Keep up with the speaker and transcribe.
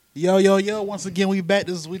Yo, yo, yo. Once again, we back.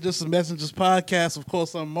 We just a Messengers podcast. Of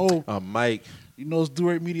course, I'm Mo. I'm Mike. You know, it's Do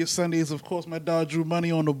Right Media Sundays. Of course, my dog Drew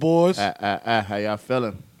Money on the boards. How y'all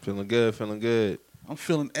feeling? Feeling good, feeling good. I'm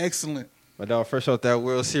feeling excellent. My dog fresh off that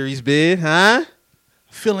World Series bid, huh?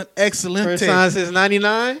 Feeling excellent. First time since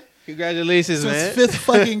 99? Congratulations, Since man. fifth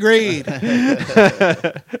fucking grade.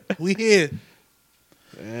 We here.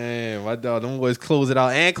 Man, my dog, them boys close it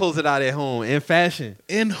out and close it out at home in fashion.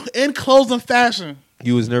 In closing fashion.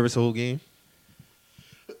 You was nervous the whole game?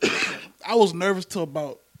 I was nervous till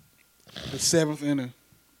about the seventh inning.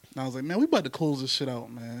 And I was like, man, we about to close this shit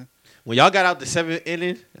out, man. When y'all got out the seventh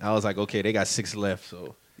inning, I was like, okay, they got 6 left,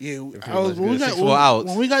 so. Yeah, pretty much good. 6 more outs.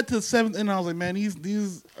 When we got to the seventh inning, I was like, man,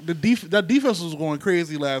 that defense was going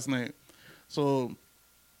crazy last night. So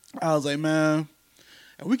I was like, man,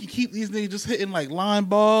 if we can keep these niggas just hitting like line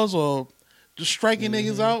balls or just striking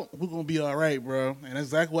niggas out, we're gonna be all right, bro. And that's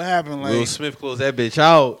exactly what happened. Like Will Smith closed that bitch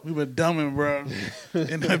out. we been dumbing, bro,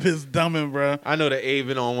 and that bitch dumbing, bro. I know that Abe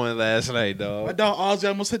been on one last night, My dog. dog Ozzy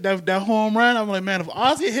almost hit that home run. I'm like, man, if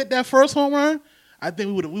Ozzy hit that first home run, I think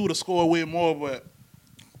we would have scored way more, but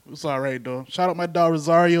it's all right though. Shout out my dog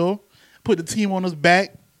Rosario, put the team on his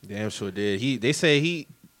back. Damn sure did. They say he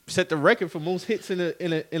set the record for most hits in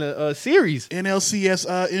a series. NLCS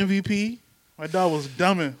MVP. My dog was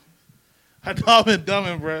dumbing. My dog been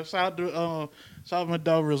dumbing, bro. Shout out my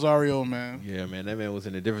dog Rosario, man. Yeah, man, that man was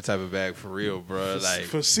in a different type of bag for real, bro. Like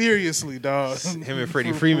For seriously, dog. him and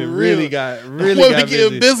Freddie For Freeman real. really got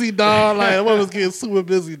getting busy, dog. Like I was getting super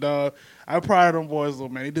busy, dog. I'm proud of them boys though,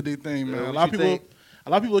 man. They did their thing, man. Yeah, A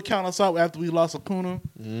lot of people count us out after we lost Acuna.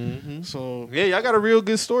 Mm-hmm. So Yeah, y'all got a real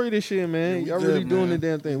good story this year, man. Yeah, we Y'all good, really doing man. the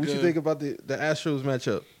damn thing. What you Good. think about the Astros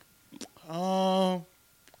matchup?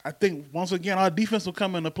 I think once again our defense will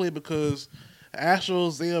come into play because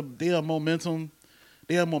Astros they are momentum.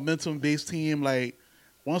 They are a momentum based team. Like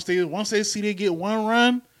once they see they get one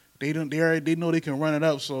run, they know they can run it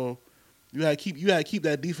up. So you gotta keep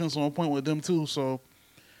that defense on point with them too. So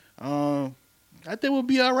I think we'll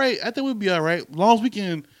be all right. As long as we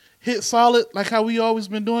can hit solid like how we always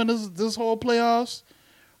been doing this whole playoffs,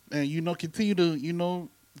 and continue to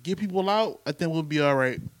get people out. I think we'll be all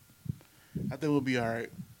right.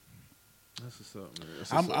 That's what's up,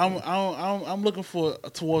 man. I'm looking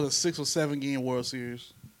towards a 6 or 7 game World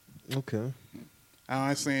Series. Okay. I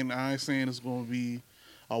ain't saying it's gonna be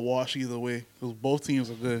a wash either way because both teams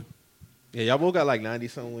are good. Yeah, y'all both got like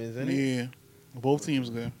 90-something wins, ain't it? Yeah, both teams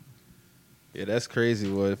are good. Yeah, that's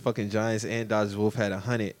crazy. Well, the fucking Giants and Dodgers both had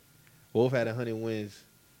 100. Both had 100 wins,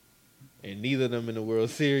 and neither of them in the World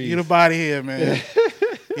Series. Get up out of here, man.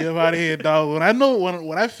 Get up out of here, dog.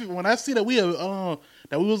 When I see that we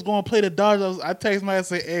was gonna play the Dodgers, I text my and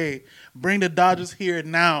say, "Hey, bring the Dodgers here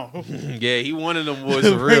now. Yeah, he one of them boys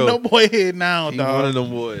for Bring real. no boy here now, He dog." one of them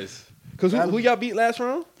boys. Cause who y'all beat last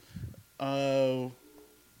round?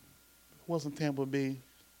 Wasn't Tampa Bay.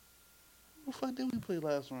 Who the fuck did we play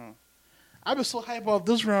last round? I've been so hype off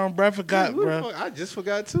this round, bro. I forgot, Who the bro. fuck? I just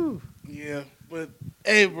forgot too. Yeah, but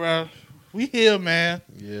hey, bro, we here, man.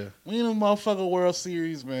 Yeah. We in the motherfucking World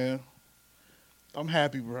Series, man. I'm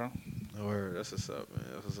happy, bro. Word, that's what's up, man.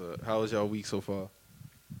 That's what's up. How was y'all week so far?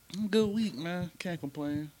 Good week, man. Can't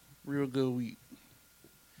complain. Real good week.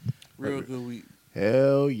 Real good week.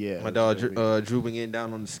 Hell yeah. My dog Drew been getting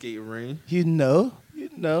down on the skating ring. You know,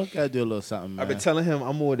 gotta do a little something, man. I've been telling him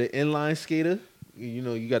I'm more the inline skater. You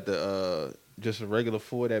know, you got the just a regular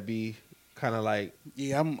four that be kind of like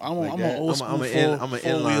Yeah, I'm like an that. old school I'm an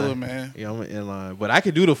four-wheeler, inline man. Yeah, I'm an inline, but I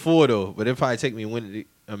could do the four though. But it probably take me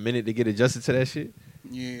a minute to get adjusted to that shit.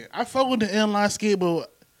 Yeah, I fuck with the inline skate,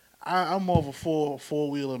 but I'm more of a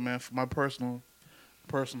four-wheeler, man, for my personal,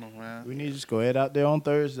 man. We need to just go ahead out there on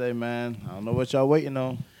Thursday, man. I don't know what y'all waiting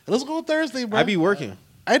on. Let's go Thursday, bro. I be working.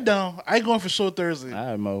 I don't. I ain't going for sure Thursday. All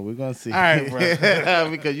right, Mo, we're gonna see. All right, bro.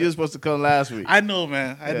 Because you were supposed to come last week. I know,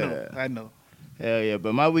 man. Yeah. I know. Hell yeah,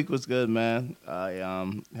 but my week was good, man.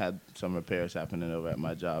 I had some repairs happening over at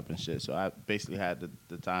my job and shit, so I basically had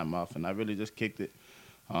the time off, and I really just kicked it.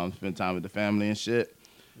 Spent time with the family and shit,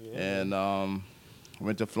 and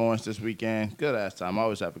went to Florence this weekend. Good ass time. I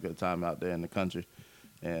always have a good time out there in the country,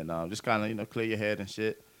 and just kind of clear your head and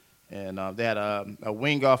shit. And they had a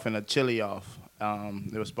wing off and a chili off.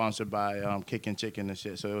 It was sponsored by Kickin' Chicken and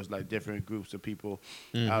shit. So it was like different groups of people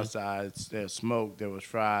outside. There was smoke, there was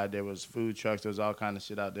fried, there was food trucks, there was all kind of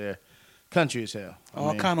shit out there. country as hell.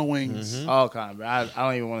 All kind of wings. Mm-hmm. All kind, bro. I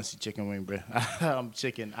don't even want to see chicken wing, bro. I'm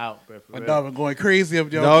chicken out, bro. For My real. dog been going crazy up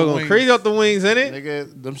there. Dog going crazy off the wings, ain't it?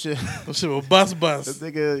 Nigga, them shit. Them shit will bust.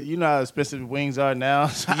 Nigga, you know how expensive wings are now.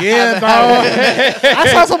 Yeah, dog. I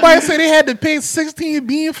saw somebody say they had to pay 16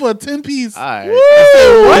 bean for a 10-piece. All right.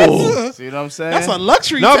 What? See what I'm saying? That's a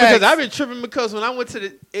luxury No, tax. because I've been tripping because when I went to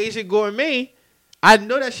the Asian Gourmet, I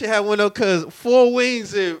know that shit had went up because 4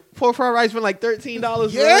 wings and pork fried rice been like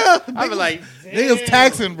 $13. Yeah, I been like, niggas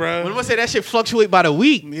taxing, bro. when I say that shit fluctuate by the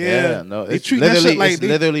week. Yeah, no, they it's treat that shit like it's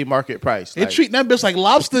literally market price. they Like, treat that bitch like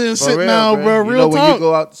lobster and for shit real, now, bro. You Real know when talk. you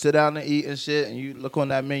go out, sit down and eat and shit, and you look on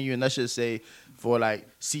that menu and that should say for like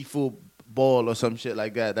seafood boil or some shit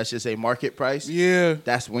like that. That should say market price. Yeah.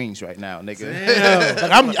 That's wings right now, nigga.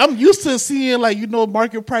 Like I'm used to seeing like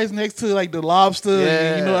market price next to like the lobster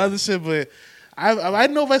and Yeah. other shit, but I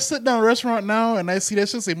know if I sit down at a restaurant now and I see that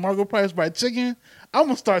shit say market price by chicken, I'm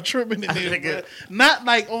gonna start tripping in there. Bro. Not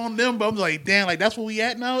like on them, but I'm like, damn, like that's where we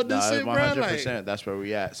at now with this shit, bro. 100%. Like, That's where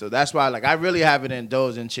we at. So that's why, like, I really haven't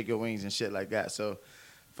indulged in chicken wings and shit like that. So,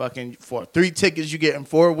 fucking for 3 tickets, you getting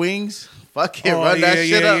 4 wings. Fucking Oh, run that yeah,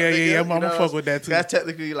 shit yeah, up. yeah, nigga. yeah. You I'm know gonna fuck with that, too. That's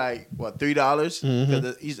technically like what $3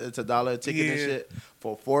 because it's $1 a ticket and Yeah. shit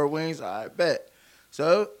for 4 wings. I bet.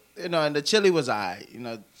 So and the chili was alright.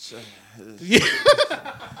 yeah.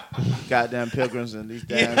 Goddamn pilgrims and these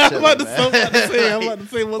damn Yeah, I'm chili, about to man.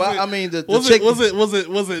 say, was But it? I mean, the was chicken.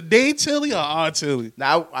 was it day chili or our chili?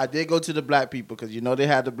 Now I did go to the black people because they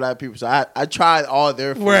had the black people, so I tried all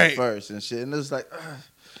their food Right. first and shit, and it was like,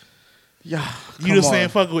 yeah, You just saying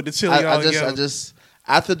fuck with the chili I altogether. just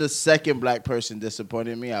after the second black person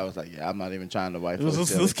disappointed me, I was like, yeah, I'm not even trying to wipe for let's,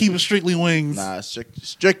 chili. let's keep it strictly wings. Nah,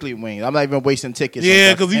 strictly wings. I'm not even wasting tickets. Yeah,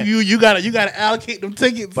 on because fucking- you gotta allocate them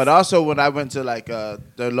tickets. But also when I went to like the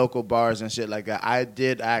local bars and shit like that, I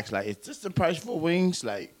did ask like, is this the price for wings?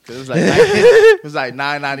 Like, cause it was like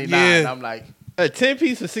 $9.99. Yeah. I'm like, A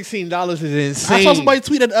 10-piece for $16 is insane. I saw somebody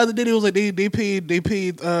tweet that the other day. It was like they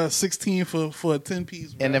paid 16 for a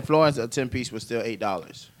 10-piece. and in Florence, a 10-piece was still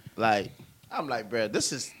 $8. Like, I'm like, bro,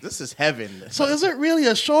 this is heaven. So is it really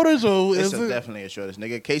a shortage or It's is it? definitely a shortage,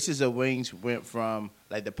 nigga. Cases of wings went from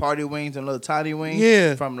like the party wings and little tiny wings,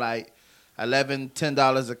 Yeah. from like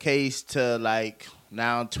 $10 a case to like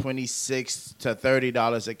now $26 to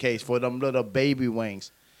 $30 a case for them little baby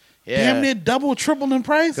wings. Yeah, Damn near double, triple in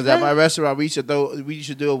price. because at my right? restaurant we used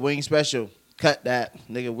to do a wing special. Cut that,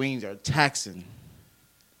 nigga. Wings are taxing.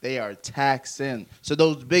 They are taxing. So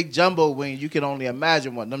those big jumbo wings, you can only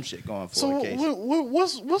imagine what them shit going for. So a case.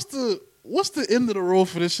 what's the end of the road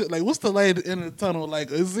for this shit? Like, what's the light at the end of the tunnel? Like,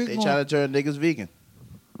 is it? They going- trying to turn niggas vegan.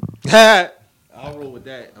 I'll roll with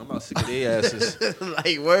that. I'm about sick of their asses.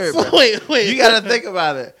 Like, word, So bro. wait. You got to think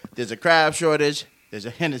about it. There's a crab shortage. There's a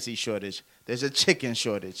Hennessy shortage. There's a chicken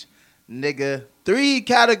shortage. Nigga, 3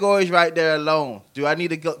 categories right there alone. Do I need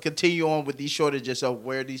to continue on with these shortages of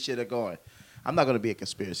where these shit are going? I'm not going to be a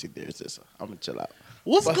conspiracy theorist. I'm going to chill out.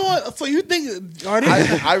 What's going? So you think are they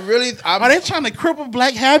I really, are they trying to cripple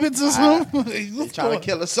black habits or something? They What's trying to going-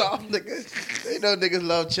 kill us off, nigga. They know niggas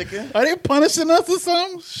love chicken. Are they punishing us or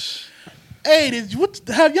something? Hey,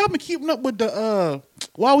 have y'all been keeping up with the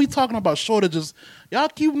while we talking about shortages, y'all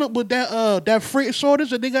keeping up with that freight shortage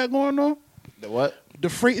that they got going on? The what? The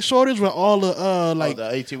freight shortage with all the like the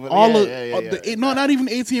 18 wheeler? all Yeah, of yeah, the yeah. no, not even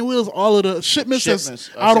 18 wheels, all of the shipments that's Shipments.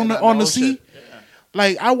 out on Saying the whole sea. shit. Yeah.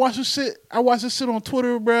 Like I watched this shit on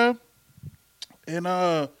Twitter, bruh. And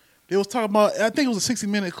they was talking about, I think it was a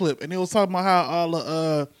 60-minute clip, and they was talking about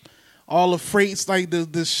how all the freights, like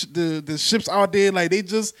the ships out there, like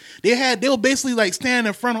they were basically like standing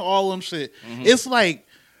in front of all them shit. Mm-hmm. It's like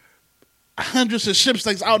hundreds of ships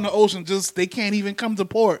like out in the ocean, just they can't even come to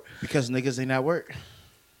port. Because niggas ain't at work.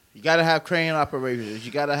 You gotta have crane operators.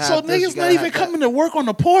 You gotta have. So this, you niggas gotta not even have that. coming to work on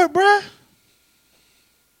the port, bruh.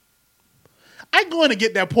 I going to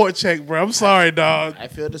get that port check, bro. I'm sorry, dog. I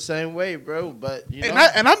feel the same way, bro. But you know,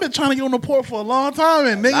 And I've been trying to get on the port for a long time,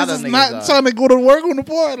 and A lot niggas of is niggas not are. trying to go to work on the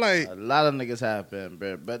port. Like, a lot of niggas have been,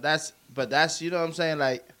 bro. But that's you know what I'm saying.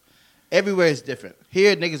 Like everywhere is different.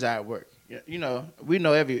 Here niggas are at work. You know, we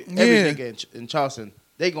know every Yeah. nigga in Charleston,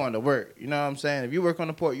 they going to work. You know what I'm saying? If you work on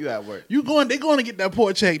the port, you at work. they going to get that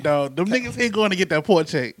port check, dog. Them niggas ain't going to get that port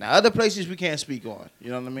check. Now other places we can't speak on.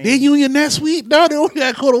 You know what I mean? Their union that sweet, dog. They only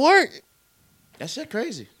got to go to work. That shit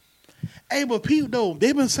crazy. Hey, but people though,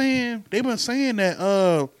 they've been saying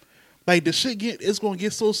that like the shit it's gonna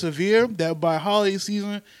get so severe that by holiday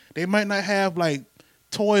season they might not have like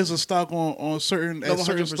toys in stock on certain No, at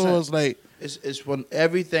certain 100%. stores. Like, It's when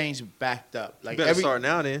everything's backed up. Like Better start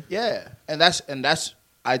now then. yeah, and that's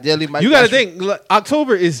ideally, You got to think, like,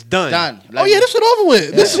 October is done. done. Oh yeah, this shit over with.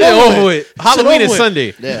 This This shit over with. Halloween over is with. Sunday.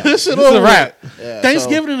 Yeah. This shit This is over a wrap. with. Yeah,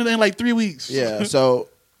 Thanksgiving in like 3 weeks. Yeah, so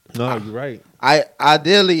No, you're right.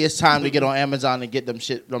 ideally it's time to get on Amazon and get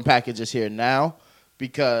them packages here now,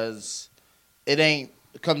 because it ain't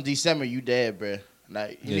come December you dead, bruh.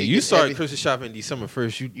 Like Yeah, need to you get start Christmas shopping December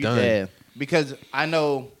 1st. You you done. dead, because I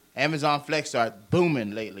know Amazon Flex start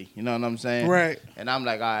booming lately. You know what I'm saying? Right. And I'm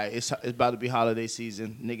like, all right, it's about to be holiday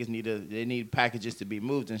season. Niggas need packages to be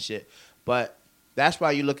moved and shit. But that's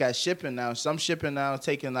why you look at shipping now. Some shipping now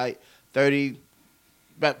taking like 30,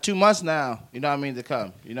 about 2 months now. You know what I mean, to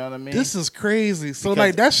come. You know what I mean? This is crazy. So Because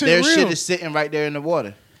like that shit their real. shit is sitting right there in the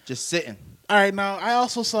water, just sitting. All right, now I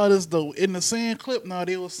also saw this though in the same clip. Now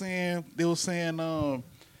they were saying,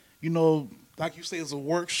 you know, like you say, it's a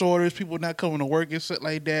work shortage, people not coming to work and shit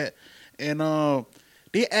like that. And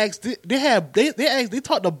they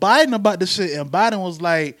talked to Biden about this shit, and Biden was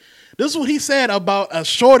like, this is what he said about a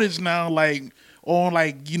shortage now, like on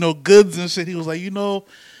like, you know, goods and shit. He was like,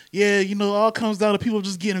 all comes down to people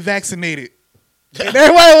just getting vaccinated. And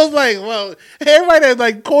everybody was like, well, everybody that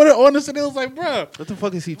like quoted on this, and it was like, bro, What the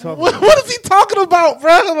fuck is he talking what, about? what is he talking about,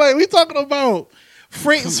 bro? Like, we talking about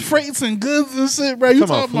freights and goods and shit, bro. You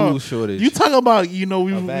Talking about food shortage. You talking about, you know,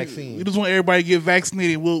 we vaccine. we just want everybody to get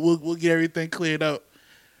vaccinated. We'll get everything cleared up.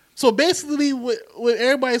 So basically, what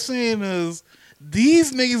everybody's saying is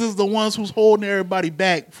these niggas is the ones who's holding everybody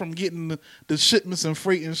back from getting the shipments and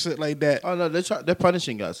freight and shit like that. Oh no, they're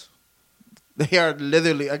punishing us. They are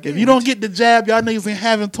literally. If you don't get the jab, y'all niggas ain't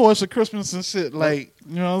having toys for Christmas and shit. Like,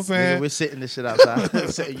 you know what I'm saying? Nigga, we're sitting this shit outside.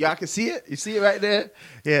 So y'all can see it. You see it right there?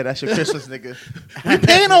 Yeah, that's your Christmas, nigga. We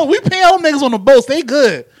pay all niggas on the boats. They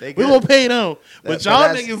good. They We good. gonna pay them. But But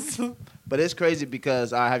y'all that's- niggas. But it's crazy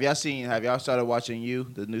because have y'all started watching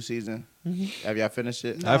the new season? Have y'all finished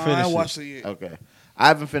it? I finished I it. watched it yet. Okay. I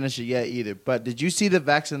haven't finished it yet either. But did you see the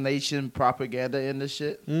vaccination propaganda in this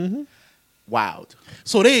shit? Mm-hmm. Wild.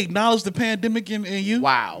 So they acknowledged the pandemic in you?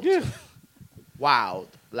 Wild. Yeah. Wild.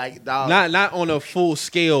 Like, dog. Not on a full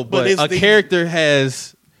scale, But but it's a the- character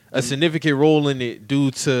has a significant role in it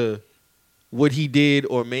due to what he did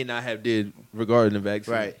or may not have did regarding the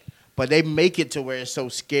vaccine. Right. But they make it to where it's so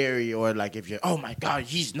scary, or like if you're, oh my God,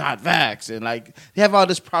 he's not vaxxed. And like, they have all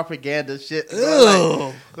this propaganda shit.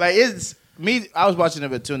 Ugh. Like it's me, I was watching it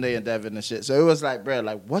with Tunde and Devin and shit. So it was like, bro,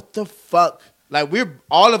 like, what the fuck? Like,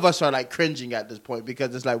 all of us are like cringing at this point,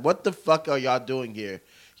 because it's like, what the fuck are y'all doing here?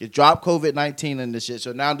 You drop COVID-19 in this shit,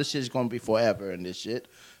 so now this shit's gonna be forever in this shit.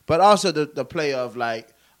 But also the play of like,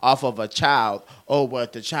 off of a child, oh, well,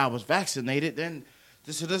 if the child was vaccinated, then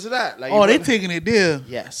this or that. Like, Oh, they taking it there.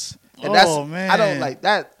 yes. Oh, And that's, man. I don't like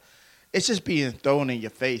that. It's just being thrown in your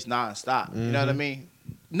face nonstop. You know what I mean?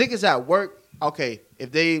 Niggas at work, okay,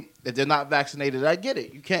 if they're not vaccinated, I get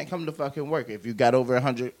it. You can't come to fucking work if you got over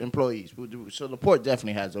 100 employees. So the port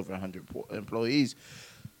definitely has over 100 employees.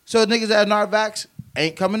 So niggas that are not vax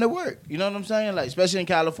ain't coming to work. You know what I'm saying? Like, especially in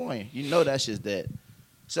California, you know that shit's dead.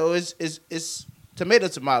 So it's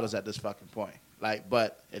tomatoes at this fucking point. Like,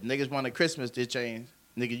 but if niggas wanted Christmas to change,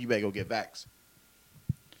 nigga, you better go get vaxxed.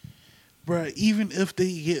 Bruh, even if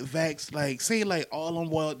they get vaxxed, like, say, like, all them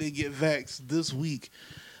wild they get vaxxed this week,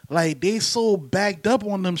 like, they so backed up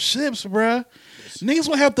on them ships, bruh. Niggas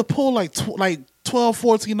will have to pull, like, 12,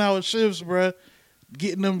 14-hour shifts, bruh,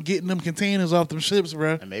 getting them containers off them ships,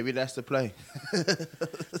 bruh. And maybe that's the play.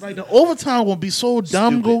 Like, the overtime will be so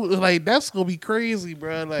dumb, Stupid. like, that's gonna be crazy,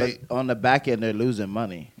 bruh. Like, But on the back end, they're losing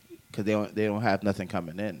money because they don't have nothing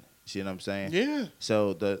coming in. See what I'm saying? yeah.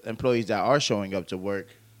 So the employees that are showing up to work,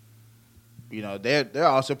 you know, they're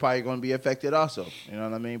also probably going to be affected also. You know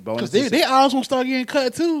what I mean? Because Bonuses. they hours gonna start getting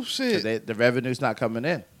cut, too. Shit. The revenue's not coming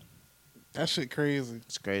in. That shit crazy.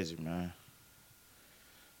 It's crazy, man.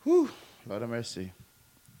 Whew. Lord have mercy.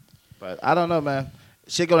 But I don't know, man.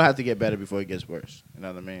 Shit going to have to get better before it gets worse. You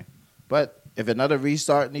know what I mean? But if another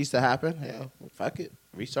restart needs to happen, hell, fuck it.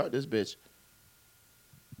 Restart this bitch.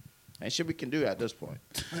 Ain't shit we can do at this point.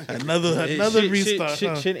 Another Shit restart.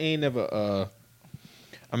 huh? Shit ain't never.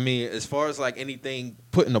 I mean, as far as like anything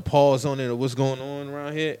putting a pause on it or what's going on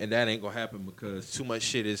around here, and that ain't gonna happen because too much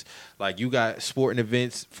shit is like you got sporting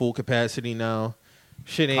events full capacity now.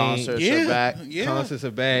 Shit ain't Concerts Yeah. are back. Yeah. concerts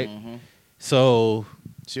are back. Mhm. So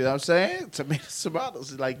See what I'm saying?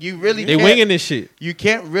 Tomatoes. Like, you really they can't, winging this shit. You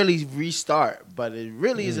can't really restart, but it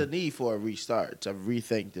really is a need for a restart to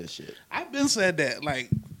rethink this shit. I've been said that, like,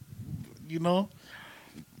 you know,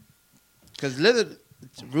 Because literally,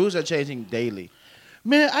 rules are changing daily.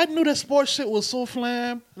 man, I knew that sports shit was so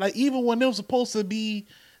flam. Like, even when there was supposed to be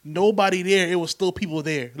nobody there, it was still people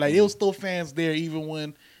there. Like, there was still fans there, even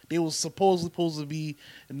when they was supposed to be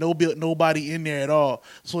nobody in there at all.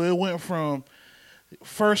 So it went from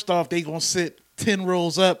first off they gonna sit 10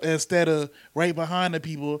 rows up instead of right behind the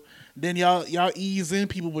people. Then y'all ease in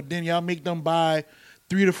people, but then y'all make them buy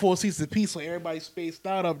 3 to 4 seats apiece, so everybody's spaced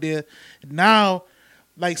out up there. Now,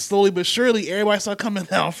 like slowly but surely, everybody start coming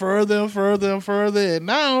down further and further and further, and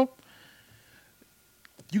now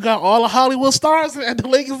you got all the Hollywood stars at the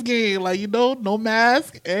Lakers game, like no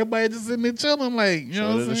mask, everybody just in there chilling, like what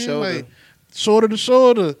I'm saying, like shoulder to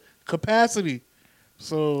shoulder capacity.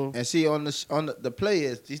 So and see on the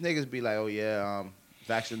players, these niggas be like, oh yeah,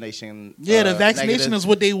 vaccination. Yeah, the vaccination is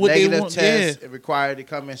what they want. Test required to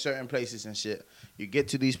come in certain places and shit. You get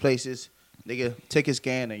to these places, nigga, take a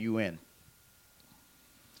scan and you in.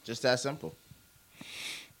 Just that simple.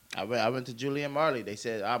 I went to Julian Marley. They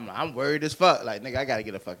said I'm worried as fuck. Like nigga, I gotta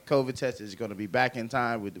get a fucking COVID test. It's gonna be back in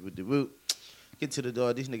time with the route. Get to the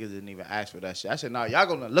door. These niggas didn't even ask for that shit. I said, nah, y'all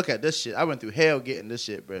gonna look at this shit. I went through hell getting this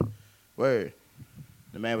shit, bro. Word.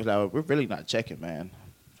 The man was like, well, we're really not checking, man.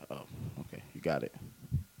 Oh, okay, you got it.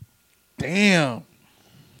 Damn.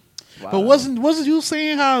 Wow. But wasn't you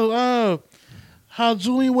saying how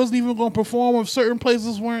Julian wasn't even going to perform if certain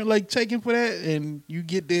places weren't like checking for that, and you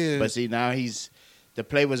get there? But see, now the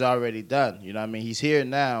play was already done. You know what I mean? He's here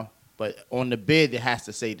now, but on the bid, it has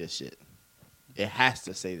to say this shit. It has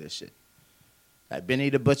to say this shit. Like Benny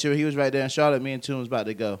the Butcher, he was right there in Charlotte. Me and Toon was about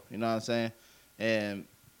to go. You know what I'm saying? And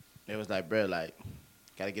it was like, bro, like,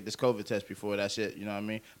 gotta get this COVID test before that shit. You know what I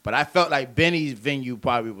mean? But I felt like Benny's venue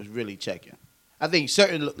probably was really checking. I think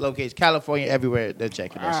certain locations, California, everywhere, they're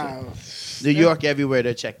checking that shit. New York, everywhere,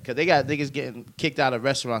 they're checking. Because they got niggas getting kicked out of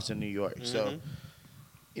restaurants in New York. Mm-hmm. So,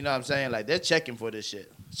 you know what I'm saying? Like, they're checking for this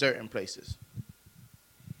shit. Certain places.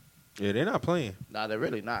 Yeah, they're not playing. Nah, they're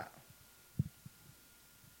really not.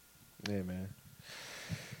 Yeah, man.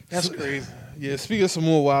 That's crazy. Yeah, speaking of some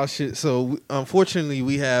more wild shit, so unfortunately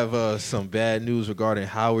we have some bad news regarding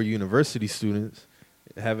Howard University students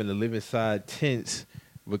having to live inside tents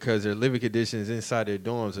because their living conditions inside their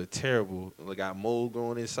dorms are terrible. They got mold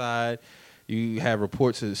growing inside. You have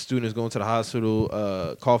reports of students going to the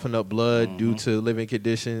hospital coughing up blood due to living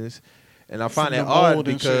conditions. And I find that odd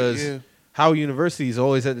because Howard University is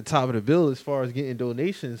always at the top of the bill as far as getting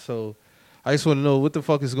donations. So I just want to know what the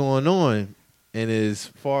fuck is going on. And as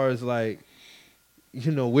far as like,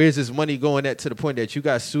 where's this money going at to the point that you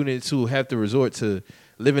got students who have to resort to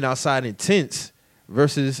living outside in tents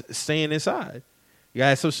versus staying inside? You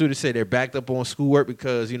got some students say they're backed up on schoolwork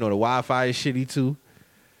because, the Wi-Fi is shitty too.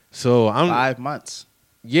 So 5 months.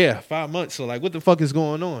 Yeah, 5 months. So like, what the fuck is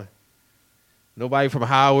going on? Nobody from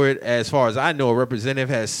Howard, as far as I know, a representative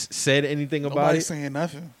has said anything about Nobody's it. saying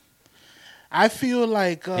nothing. I feel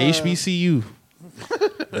like HBCU.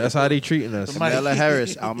 That's how they treating us. Kamala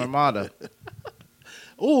Harris, alma mater.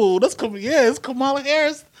 Ooh, it's Kamala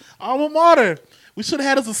Harris, alma mater. We should have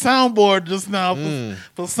had us a soundboard just now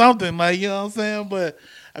for something, like, you know what I'm saying? But,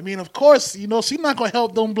 I mean, of course, she's not going to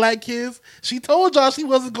help them black kids. She told y'all she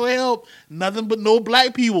wasn't going to help nothing but no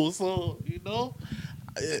black people. So,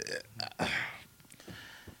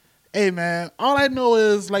 Hey, man, all I know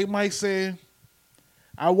is, like Mike said,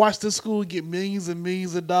 I watched this school get millions and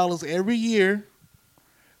millions of dollars every year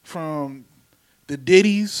from the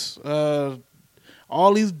Diddy's,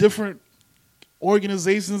 all these different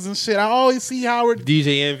organizations and shit. I always see Howard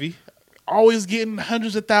DJ Envy always getting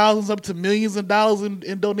hundreds of thousands up to millions of dollars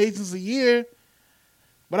in donations a year.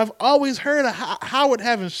 But I've always heard of Howard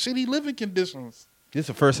having shitty living conditions. This is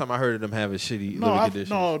the first time I heard of them having shitty living conditions.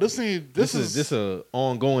 No, this is a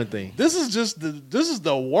ongoing thing. This is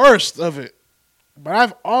the worst of it. But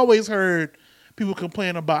I've always heard people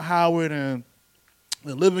complain about Howard and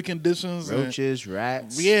the living conditions, roaches,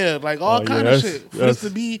 rats, like all kind of shit. For this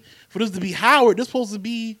to be Howard, this supposed to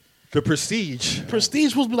be the prestige. Prestige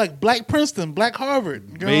supposed to be like Black Princeton, Black Harvard.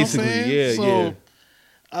 You know Basically, what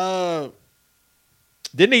I'm saying?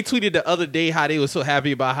 Then they tweeted the other day how they were so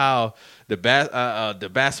happy about how the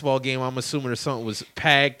basketball game, I'm assuming or something, was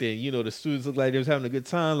packed, and the students looked like they was having a good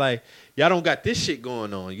time. Like, y'all don't got this shit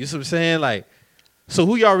going on. You see what I'm saying? Like, so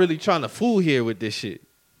who y'all really trying to fool here with this shit?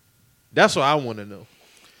 That's what I want to know.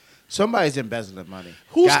 Somebody's embezzling money.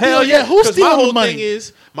 Who's stealing the money?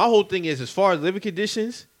 My whole thing is, as far as living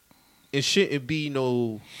conditions, it shouldn't be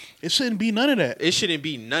It shouldn't be none of that. It shouldn't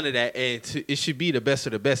be none of that, and it should be the best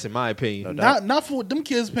of the best, in my opinion. Not for what them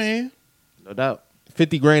kids paying. No doubt.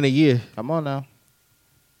 $50,000 a year. Come on now.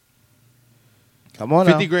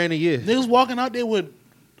 $50,000 a year. Niggas walking out there with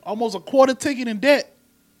almost a quarter ticket in debt.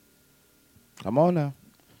 Come on now.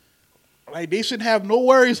 Like, they shouldn't have no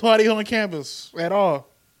worries while they on campus at all.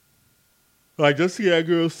 Like, just see that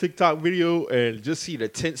girl's TikTok video and just see the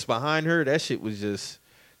tents behind her. That shit was just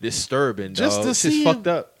disturbing, Just dog. to It's just see fucked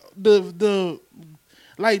up. the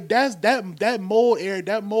like that mold area,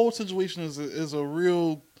 that mold situation is a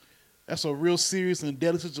real serious and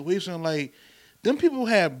deadly situation. Like them people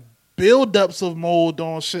have buildups of mold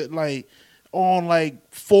on shit, like on like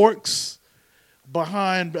forks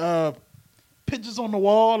behind pictures on the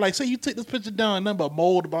wall. Like say you take this picture down, nothing but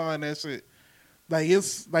mold behind that shit. Like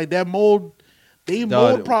it's like that mold. They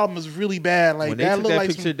mold problem is really bad. Like When they that took look that like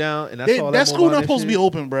picture down and I they, saw that that school mold on not that supposed to be shit-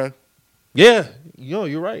 open, bro. Yeah,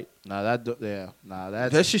 you're right. That's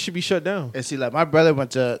That shit should be shut down. and see, like my brother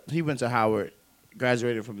went to Howard,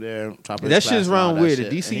 graduated from there. Top of That his shit's class and all around that where, the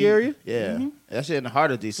shit. DC And he- area? Yeah, Mhm. that shit in the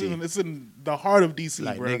heart of It's DC. in the heart of DC,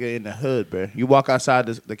 Like bro. nigga in the hood, bro. You walk outside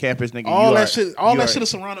the campus, nigga. All you that are- shit, you are shit is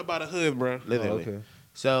surrounded by the hood, bro. literally. Oh, okay.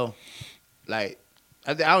 So, like,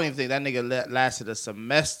 I don't even think that nigga lasted a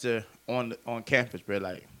semester on campus, bro.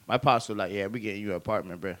 Like, my pops was like, "Yeah, we getting you an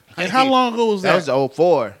apartment, bro." And how long ago was That that? was the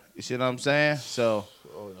 04. You see what I'm saying? So,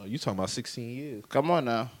 Oh, no, you talking about 16 years. come on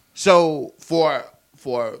now. So for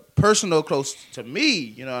personal close to me,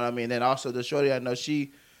 you know what I mean. And also the shorty I know,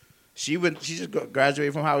 she just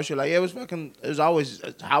graduated from Howard. She was like,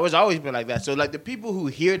 yeah, Howard's always been like that. So like the people who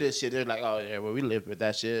hear this shit, they're like, oh yeah, well we lived with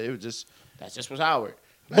that shit. That just was Howard.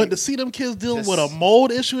 Like, But to see them kids dealing Just- with a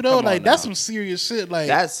mold issue though, come on like that's now. some serious shit. Like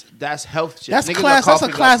that's health shit. that's Niggas are class. That's a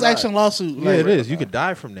coughing class up blood. action lawsuit. Yeah, Like, it is. You could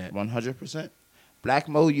die from that. 100%. Black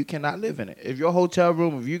mold, you cannot live in it. If your hotel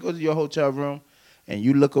room, if you go to your hotel room and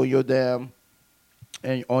you look on your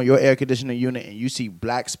and on your air conditioning unit and you see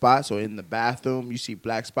black spots, or in the bathroom you see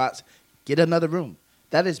black spots, get another room.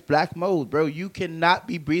 That is black mold, bro. You cannot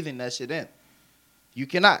be breathing that shit in. You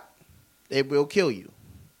cannot. It will kill you.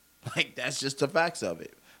 Like that's just the facts of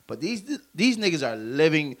it. But these niggas are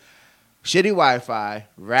living shitty Wi-Fi,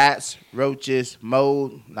 rats, roaches,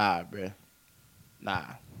 mold. Nah, bro. Nah.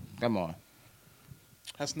 Come on.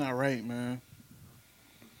 That's not right, man.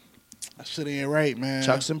 That shit ain't right, man.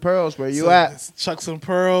 Chucks and pearls, where you So, at? it's Chucks and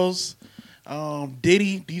Pearls,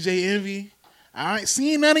 Diddy, DJ Envy. I ain't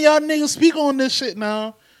seen none of y'all niggas speak on this shit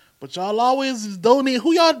now. But y'all always donate.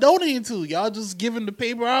 Who y'all donating to? Y'all just giving the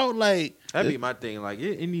paper out? Like, That'd be my thing. Like,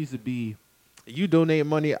 it needs to be, you donate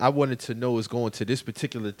money, I wanted to know it's going to this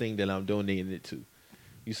particular thing that I'm donating it to.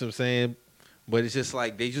 You see what I'm saying? But it's just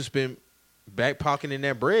like, they just been backpocketing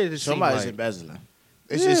that bread. It seem Somebody's like. embezzling.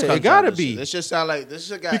 Yeah, comes it gotta out of be. shit. This just sound like this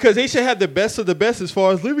shit got. Because they should have the best of the best as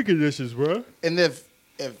far as living conditions, bro. And if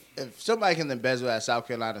somebody can embezzle at South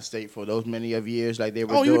Carolina State for those many of years, like they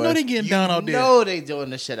were Oh, doing, you know they getting down out there. You know they doing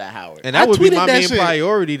this shit at Howard. And that I would be tweeted my that main shit.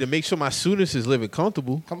 priority, to make sure my students is living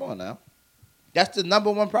comfortable. Come on now, that's the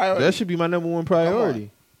number one priority. That should be my number one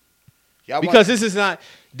priority. Y'all Because want-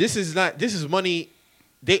 this is money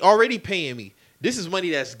they already paying me. This is money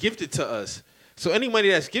that's gifted to us. So any money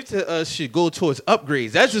that's gifted to us should go towards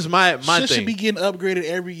upgrades. That's just my shit thing. should be getting upgraded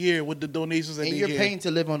every year with the donations that and they you're get. paying to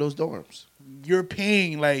live on those dorms. You're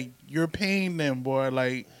paying them, boy.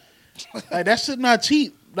 Like that shit not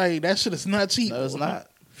cheap. Like that shit is not cheap. No, it's not.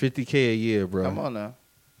 $50K a year, bro. Come on now.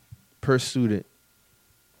 Per student.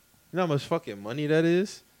 You know how much fucking money that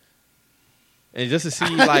is? And just to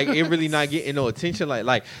see like it really not getting no attention,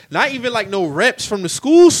 like not even like no reps from the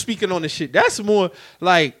school speaking on the shit. That's more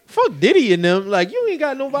like fuck Diddy and them. Like you ain't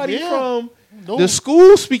got nobody Yeah. from No. the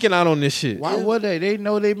school speaking out on this shit. Why would they? They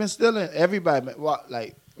know they've been stealing. Everybody,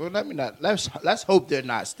 let's hope they're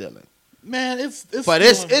not stealing. Man, it's But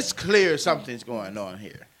still- it's clear something's going on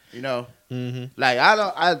here. You know, Mm-hmm. like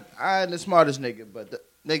I ain't the smartest nigga, but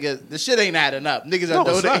the shit ain't adding up. Niggas are No,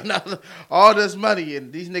 it's donating all this money,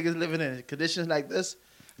 and these niggas living in conditions like this.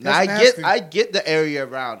 Now That's nasty. I get the area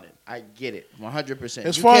around it. I get it 100%.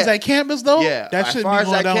 as You far as can't- that campus though, yeah, that as shouldn't far be as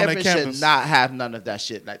going that down on campus, that should campus. not have none of that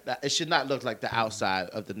shit like that. It should not look like the outside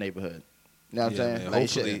of the neighborhood. You know what I'm saying? Man, Like, it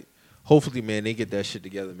shouldn't. hopefully, man, they get that shit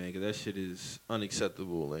together, man, because that shit is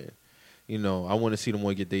unacceptable. And you know, I want to see them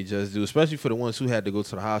one get their just due, especially for the ones who had to go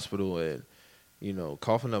to the hospital and you know,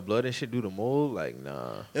 coughing up blood and shit due to mold. Like,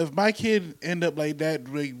 nah. If my kid end up like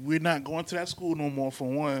that, like, we're not going to that school no more. For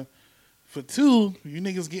one, for two, you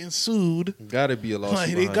niggas getting sued. Gotta be a lawsuit.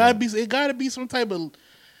 Like, behind it gotta be some type of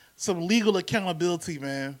some legal accountability,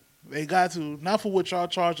 man. They got to, not for what y'all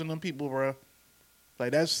charging them people, bro.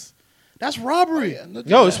 Like that's robbery. Oh, yeah,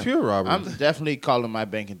 Yo, it's pure robbery. I'm definitely calling my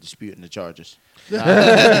bank and disputing the charges. Like,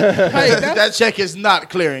 that's, That check is not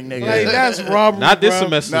clearing, nigga. like, that's robbery. Not this bro.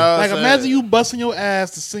 semester. No. Like So- imagine you busting your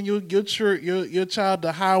ass to send your child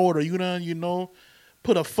to Howard, or you know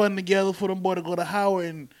put a fund together for them boy to go to Howard,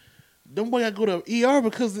 and them boy got to go to ER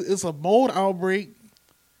because it's a mold outbreak.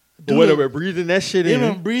 do whatever, breathing that shit They've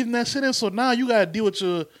in. been breathing that shit in. So now you gotta deal with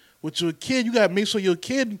your kid. You gotta make sure your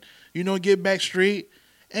kid, get back straight.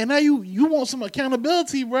 And now you want some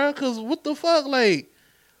accountability, bro? Because what the fuck, like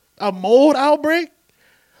a mold outbreak?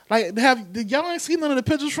 Like, y'all ain't seen none of the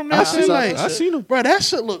pictures from that shit? Like, I seen them, bro. That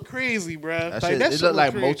shit look crazy, bro. That Like, shit, that it shit look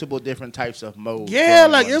like crazy. multiple different types of mold. Yeah,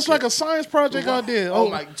 going like on it's and like shit. a science project out there. Oh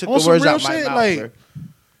my! Took on the some words real out my shit, mouth. like, Bro.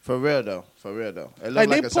 For real though. It like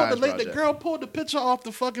looked they a pulled science the project. girl pulled the picture off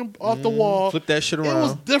the wall. flip that shit It was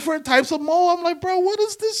around. different types of mold. I'm like, bro, what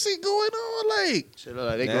is this shit going on? Like, Shit look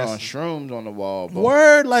like they growing Nasty. shrooms on the wall. Bro.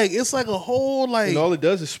 word, like it's like a whole like. And all it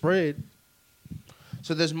does is spread.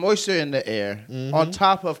 So there's moisture in the air on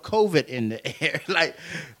top of COVID in the air. Like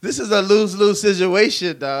this is a lose-lose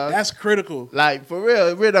situation, dog. That's critical. Like for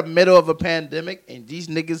real, we're in the middle of a pandemic, and these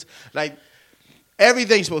niggas like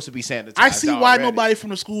everything's supposed to be sanitized. I see why already. nobody from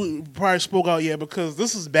the school probably spoke out yet because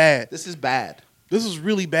this is bad. This is bad. This is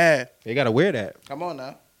really bad. They gotta wear that. Come on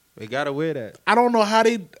now. They gotta wear that. I don't know how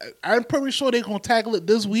I'm pretty sure they're gonna tackle it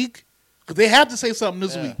this week because they have to say something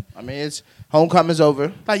this Yeah. week. I mean, it's homecoming's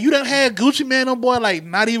over. Like you done had Gucci Man on boy like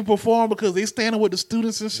not even perform because they standing with the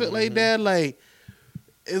students and shit like that. Like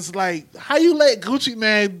it's like how you let Gucci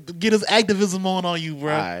Man get his activism on you,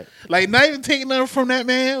 bro? Alright. Like not even taking nothing from that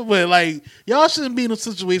man, but like y'all shouldn't be in a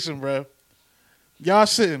situation, bro. Y'all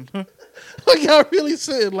shouldn't. Like y'all really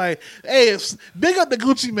shouldn't. Like, hey, big up the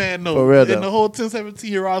Gucci Man though. For real, and though. the whole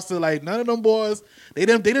 10-17 roster. Like none of them boys, they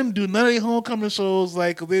didn't do none of their homecoming shows.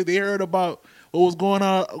 Like 'cause they heard about what was going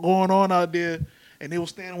on out there, and they were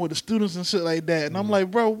standing with the students and shit like that. And I'm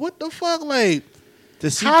like, bro, what the fuck? Like,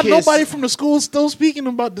 To see how kids, nobody from the school is still speaking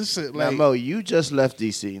about this shit? now, Like, Mo, you just left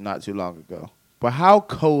DC not too long ago. But how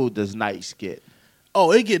cold does nights get?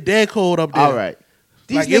 oh, it get dead cold up there. All right.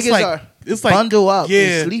 These Like, it's niggas like- are it's like- bundle up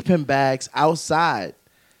yeah. in sleeping bags outside.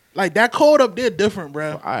 Like that cold up there different,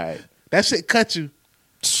 bro. All right. That shit cut you.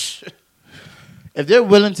 If they're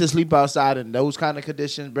willing to sleep outside in those kind of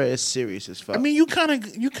conditions, bro, it's serious as fuck. I mean, you kind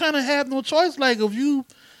of have no choice. Like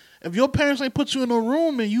if your parents ain't put you in a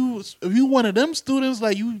room and if you one of them students,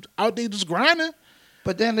 like you out there just grinding,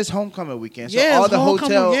 but then it's homecoming weekend, so Yeah, all it's the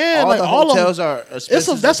homecoming, hotels, yeah, all like the all of hotels are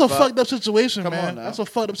expensive that's a as fuck. fucked up situation, Come man. on now. That's a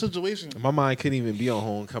fucked up situation. My mind couldn't even be on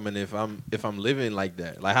homecoming if I'm living like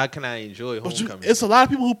that. Like, how can I enjoy But homecoming? it's a lot of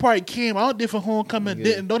people who probably came out there for homecoming, Yeah.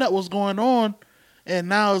 didn't know that was going on, and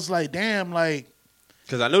now it's like, damn, like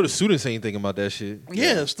Because I know the students ain't thinking about that shit.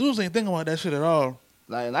 yeah, students ain't thinking about that shit at all.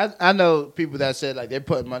 Like I know people that said like they're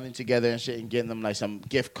putting money together and shit and getting them like some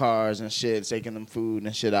gift cards and shit, taking them food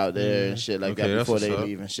and shit out there and shit like Okay, that that's before what's they up.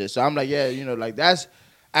 leave and shit. So I'm like, yeah, like that's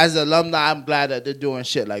as an alumni, I'm glad that they're doing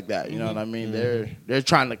shit like that. You know what I mean? They're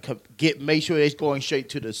trying to make sure they're going straight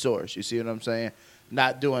to the source. You see what I'm saying?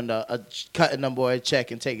 Not doing cutting them boy a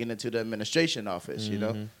check and taking it to the administration office. You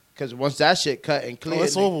know? Because once that shit cut and clear,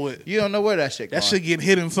 it's over with. You don't know where that shit. That going. shit getting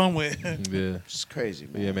hidden somewhere. Yeah. It's crazy,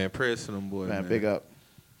 man. Yeah, man. Prayers to them boys, Man, big up.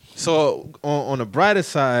 So on the brighter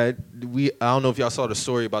side, I don't know if y'all saw the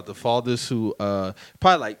story about the fathers who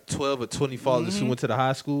probably like 12 or 20 fathers who went to the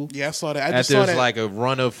high school. Yeah, I saw that. I just After saw there's that. like a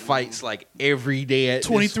run of fights like every day at this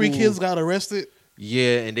 23 school. kids got arrested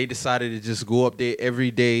Yeah, and they decided to just go up there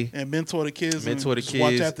every day and mentor the kids. Mentor the just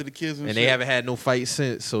watch kids. after the kids, and and shit. they haven't had no fight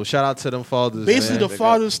since. So shout out to them fathers. Basically, man. the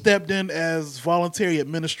fathers stepped in as voluntary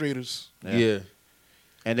administrators. yeah.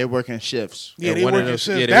 And they're working shifts. Yeah, And they one of working them- shifts.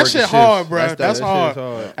 yeah, they that working shit shifts. hard, bro. That's- That's that hard. shit's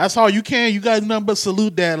hard. That's hard. You guys nothing but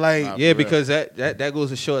salute that. Like, Nah, Yeah, for real. because that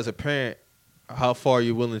goes to show as a parent how far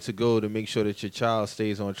you're willing to go to make sure that your child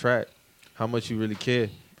stays on track, how much you really care.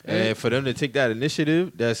 And for them to take that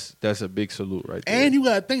initiative, that's a big salute right there. and you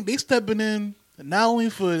gotta think they stepping in not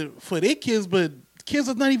only for their kids, but kids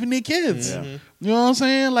that's not even their kids. Yeah. You know what I'm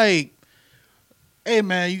saying? Like, hey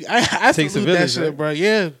man, I Takes a salute that village, shit, right? bro.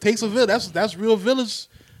 Yeah, takes a village. That's real village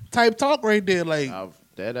type talk right there. Like,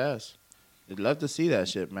 Dead ass. They'd love to see that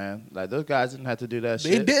shit, man. Like those guys didn't have to do that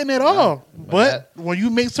they shit. didn't at No. all. But But when you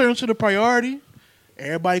make certain shit a priority,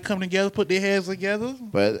 everybody come together, put their heads together.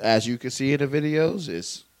 But as you can see in the videos,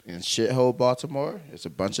 it's in shithole Baltimore. It's a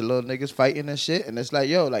bunch of little niggas fighting and shit. And it's like,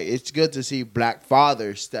 yo, like it's good to see black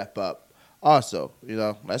fathers step up. Also,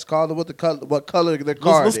 let's call it what color the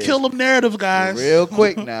card Let's is. kill them narrative, guys. Real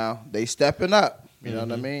quick now. They stepping up. You know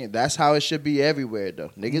what I mean? That's how it should be everywhere, though.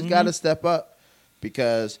 Niggas got to step up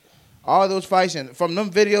because all those fights, and from them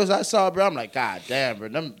videos I saw, bro, I'm like, God damn, bro,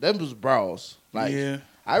 them was brawls. Like, Yeah.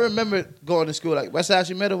 I remember going to school, like West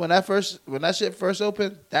Ashley Middle, when that shit first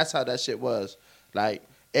opened, that's how that shit was. Like,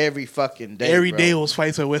 every fucking day, Every bro. day was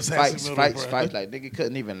fights at West Jackson Fights. Like, nigga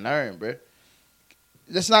couldn't even learn, bro.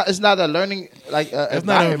 It's not a learning, like, It's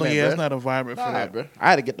not environment, a, yeah, bro. it's not a environment for Nah, that. bro. I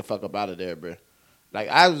had to get the fuck up out of there, bro. Like,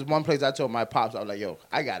 I was one place I told my pops, I was like, yo,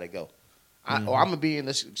 I gotta go. Or I'm gonna be in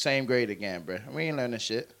the same grade again, bro. We ain't learning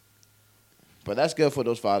shit. But that's good for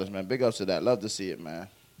those fathers, man. Big ups to that. Love to see it, man.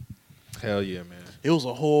 Hell yeah, man. It was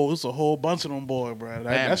a whole bunch of them boys, bro.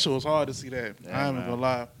 That shit was hard to see that. I ain't even gonna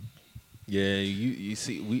lie. Yeah, you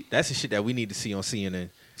see, that's the shit that we need to see on CNN.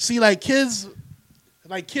 See, like kids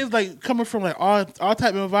coming from like our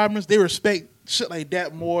type of environments, they respect shit like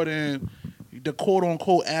that more than the quote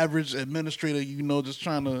unquote average administrator. You know, just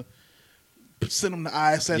trying to send them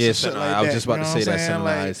to ISS and shit like that. I was just about to You know say what that. I'm Send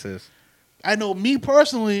them saying? to ISS. I know me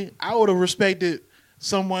personally, I would have respected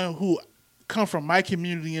someone who come from my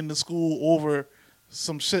community in the school over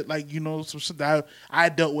some shit like, you know, some shit that I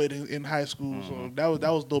dealt with in high school. So that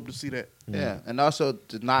was dope to see that. Yeah, and also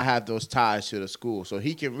to not have those ties to the school, so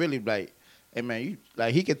he can really like, hey man, you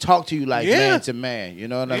like he can talk to you like man to man. You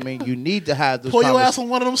know what I mean? You need to have those. Pull your ass on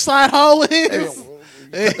one of them side hallways.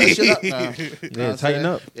 Yeah, tighten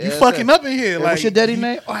up. Yeah, You fucking up in here. Yeah, Like, what's your daddy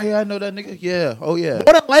name? Oh yeah, I know that nigga. Yeah. Oh yeah.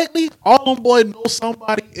 more than likely, all them boys know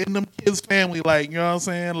somebody in them kids' family. Like, you know what I'm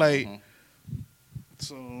saying? Like,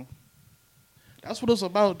 so that's what it's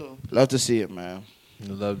about, though. Love to see it, man.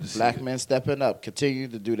 Love to see Black it. men stepping up. Continue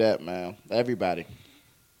to do that, man. Everybody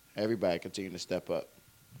continue to step up.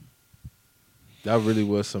 That really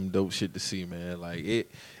was some dope shit to see, man. Like it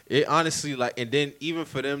honestly, like, and then even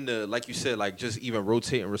for them to, like you said, like just even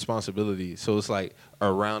rotating responsibility. So it's like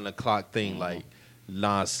around the clock thing, like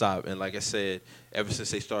nonstop. And like I said, ever since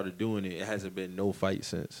they started doing it, it hasn't been no fight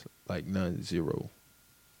since. Like none, zero.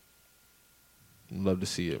 Love to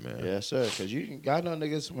see it, man. Yes, sir. Because you got no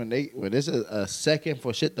niggas when there's a second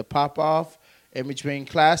for shit to pop off in between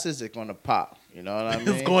classes, it's gonna pop. You know what I mean?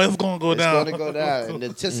 It's gonna go down. It's gonna go down, and the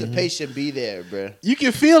anticipation be there, bruh. You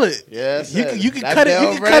can feel it. Yes, you sir. can, you can That cut it.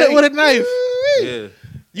 bell You can cut it ring. with a knife. Yeah.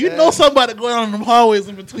 You know somebody going on in them hallways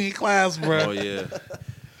in between class, bro. Oh yeah.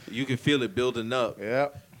 You can feel it building up. Yeah.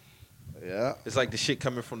 It's like the shit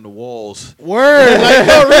coming from the walls. Word, like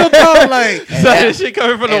no, real talk, like It's like the shit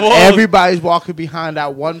coming from the And walls. everybody's walking behind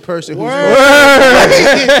that one person who's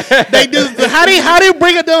they just how they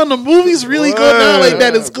break it down. The movies really go down like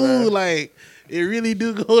that in school. Like it really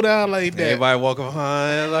do go down like that. Everybody walking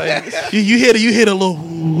behind, like You hit a little,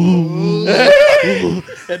 and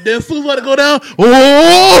then as soon as about to go down,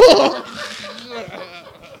 oh.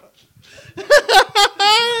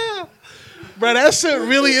 Bro, that shit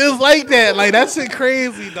really is like that. Like that shit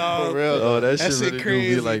crazy, dog. For real. oh, that That shit shit really crazy,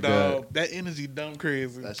 do be like dog. that. That energy dumb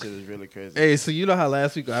crazy. That shit is really crazy. Hey, so you know how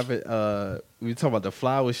last week we were talking about the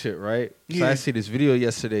flower shit, right? So Yeah. I see this video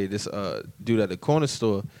yesterday. This dude at the corner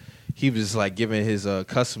store, he was like giving his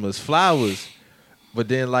customers flowers, but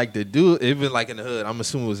then like the dude, it was like in the hood. I'm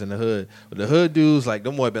assuming it was in the hood. But the hood dudes, like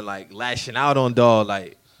them boy been like lashing out on dog,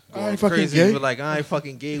 like I going ain't fucking crazy. gay. He was like, I ain't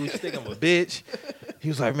fucking gay. What you think I'm a bitch? He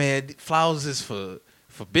was like, man, flowers is for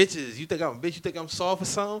bitches. You think I'm a bitch? You think I'm soft or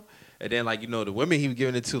something? And then, like, you know, the women he was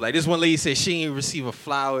giving it to, like, this one lady said she ain't receive a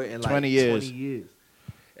flower in, like, 20 years. 20 years.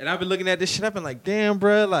 And I've been looking at this shit, I've been like, damn,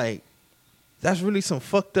 bro, like, that's really some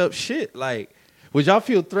fucked up shit. Like, would y'all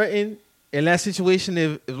feel threatened in that situation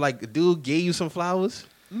if like, a dude gave you some flowers?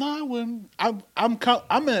 No, I wouldn't.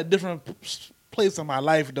 I'm in a different place in my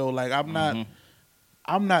life though. Like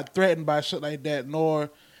I'm not threatened by shit like that. Nor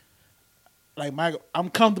like I'm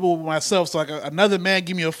comfortable with myself. So like another man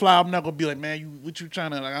give me a flower, I'm not gonna be like, man, what you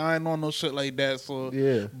trying to like? I ain't on no shit like that. So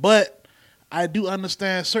Yeah. But I do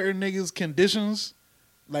understand certain niggas' conditions,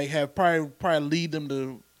 like have probably lead them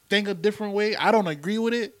to think a different way. I don't agree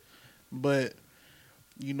with it, but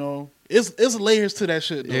you know, it's layers to that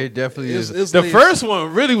shit. Though. Yeah, it definitely It's is. The layers. first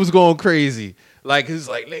one really was going crazy. Like, he's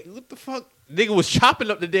like, what the fuck? Nigga was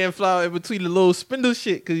chopping up the damn flower in between the little spindle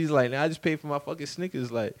shit because he's like, nah, I just paid for my fucking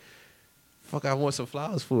Snickers. Like, fuck, I want some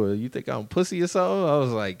flowers for it. You think I'm pussy or something? I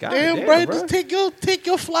was like, God damn, bro, bro. just take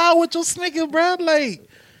your flower with your Snickers, bro. Like,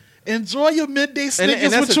 enjoy your midday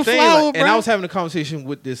Snickers that's with the your thing, flower, like, bro. and I was having a conversation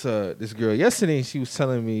with this girl yesterday, and she was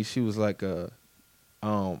telling me, she was like,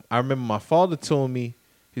 I remember my father told me,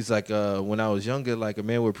 he's like, when I was younger, like a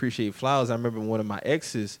man would appreciate flowers. I remember one of my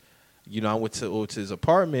exes, you know, I went to his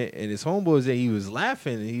apartment and his homeboy was there. He was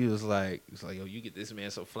laughing and he was like, yo, you get this man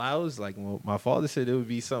some flowers? Like, well, my father said it would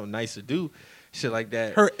be something nice to do, shit like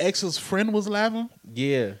that. Her ex's friend was laughing.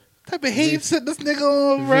 Yeah. What type of hate shit this nigga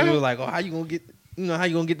on, He was bro? like, oh, how you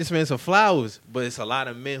gonna get this man some flowers? But it's a lot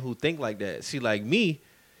of men who think like that. See, like me,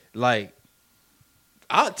 like,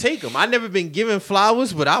 I'll take them. I never been given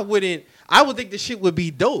flowers, but I would think the shit would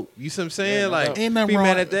be dope. You see what I'm saying? Yeah, no like, doubt. Ain't nothing be wrong.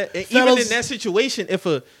 mad at that. And Fellas- even in that situation,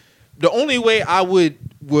 the only way I would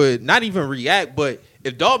not even react, but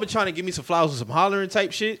if dog been trying to give me some flowers or some hollering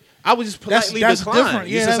type shit, I would just politely That's decline. different.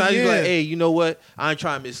 You Yeah, just that's- be like, yeah. hey, you know what? I ain't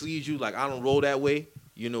trying to mislead you. Like, I don't roll that way.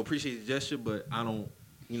 You know, appreciate the gesture, but I don't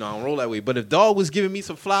roll that way. But if dog was giving me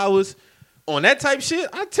some flowers on that type shit,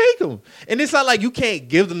 I take them. And it's not like you can't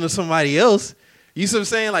give them to somebody else. You see what I'm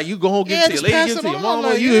saying? Like, you go home, give Yeah, it to your just lady, pass give it it to your on, mama.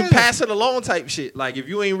 like, You yeah. can pass it along type shit. Like, if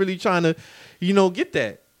you ain't really trying to, get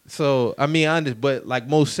that. So, I mean, but like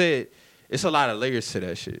Mo said, it's a lot of layers to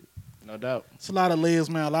that shit. No doubt. It's a lot of layers,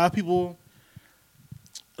 man. A lot of people,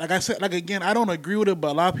 like I said, like again, I don't agree with it, but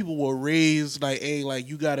a lot of people were raised like, hey, like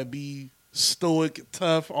you gotta be stoic,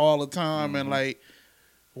 tough all the time, and like,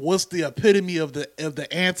 what's the epitome of the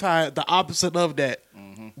opposite of that?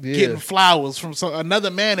 Getting flowers from another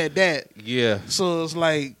man at that. Yeah. So it's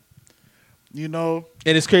like, And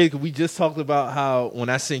it's crazy because we just talked about how when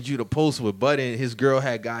I sent you the post with Bud and his girl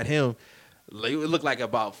had got him, like, it looked like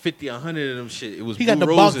about 50, 100 of them shit. It was he got blue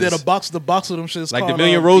the box, roses. the box of them shits, Like the called,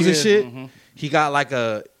 Million Roses yeah. shit. Mm-hmm. He got like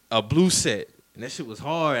a blue set. And that shit was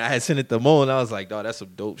hard. I had sent it to Mo and I was like, dog, that's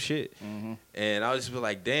some dope shit. Mm-hmm. And I was just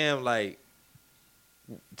like, damn, like,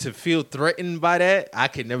 to feel threatened by that, I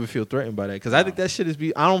could never feel threatened by that. Because I think that shit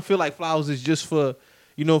I don't feel like flowers is just for,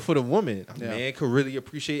 for the woman. A man could really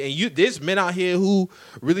appreciate. And there's men out here who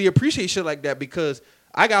really appreciate shit like that because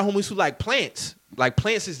I got homies who like plants. Like,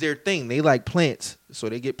 plants is their thing. They like plants. So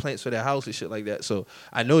they get plants for their house and shit like that. So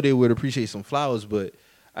I know they would appreciate some flowers, but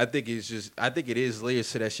I think it is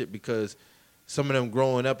layers to that shit because some of them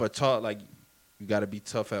growing up are taught, like, you got to be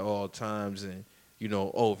tough at all times. And,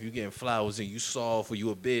 if you getting flowers and you soft or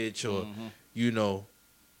you a bitch or,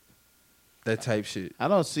 that type shit. I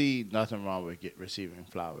don't see nothing wrong with receiving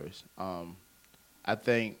flowers. I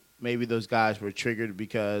think maybe those guys were triggered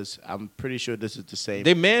because I'm pretty sure this is the same.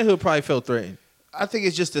 Their manhood probably felt threatened. I think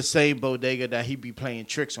it's just the same bodega that he be playing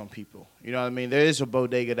tricks on people. You know what I mean? There is a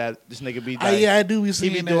bodega that this nigga be like. I do be He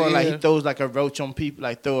seeing be that. doing like yeah. he throws like a roach on people,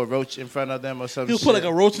 like throw a roach in front of them or something. He'll put like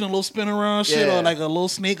a roach in a little spin around shit Yeah. or like a little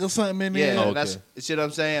snake or something in there. Yeah, Okay. that's you see what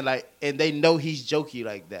I'm saying. Like, and they know he's jokey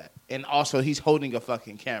like that, and also he's holding a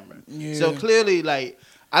fucking camera. Yeah. So clearly, like,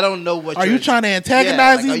 I don't know what. Are you trying to antagonize Yeah,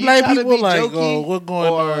 like, are these you black trying to people? be Like, jokey, oh, what's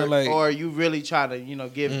going on? Like, or are you really trying to,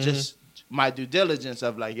 give just my due diligence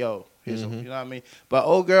of like, yo, here's you know what I mean? But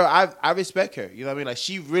old girl, I respect her. You know what I mean? Like,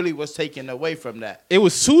 she really was taken away from that. It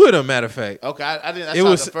was two of them, matter of fact. Okay, I didn't. I It saw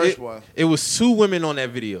was the first one. It was two women on that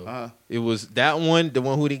video. Uh-huh. It was that one, the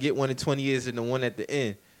one who didn't get one in 20 years, and the one at the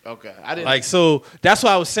end. Okay, I didn't. Like, so that's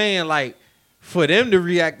why I was saying, like, for them to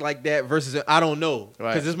react like that versus, I don't know.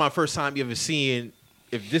 Right. Because this is my first time ever seeing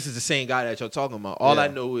if this is the same guy that y'all talking about. All Yeah. I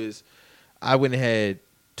know is I wouldn't have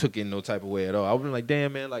took it no type of way at all. I would have been like,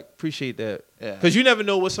 damn, man, like, appreciate that. Yeah. Because you never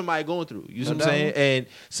know what somebody going through. You know No what I'm saying? doubt. And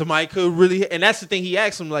somebody could really, and that's the thing he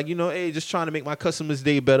asked him, like, hey, just trying to make my customers'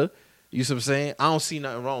 day better. You see what I'm saying? I don't see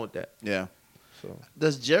nothing wrong with that. Yeah. So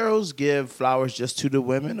Does Gerald's give flowers just to the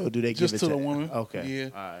women, or do they Just give it to the women. Okay. Yeah.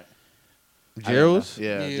 All right. Gerald's?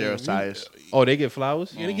 Yeah, Yeah. Gerald's tires. Oh, they get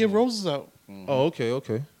flowers? yeah, they give roses out. Oh,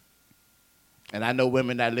 okay. And I know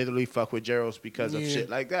women that literally fuck with Gerald's because of Yeah. shit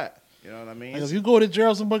like that. You know what I mean? Like, if you go to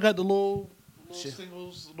Gerald's, somebody got the little Shit.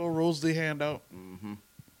 singles, little roses they hand out.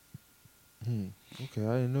 Okay,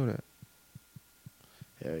 I didn't know that.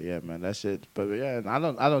 Yeah, man, that shit. But yeah, and I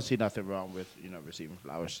don't see nothing wrong with receiving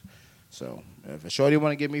flowers. So if a shorty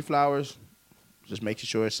want to give me flowers, just make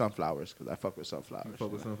sure it's sunflowers because I fuck with sunflowers.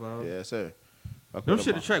 Fuck with sunflowers? Yeah, sir. Fuck Them with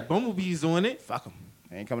shit them attract bumblebees doing it. all. Fuck them.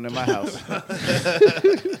 They ain't coming in my house.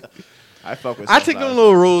 I fuck with. I take them sunflowers.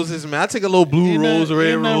 little roses, man. I take a little blue rose, red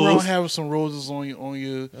ain't nothing wrong rose. having some roses on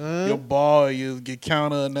your bar, or your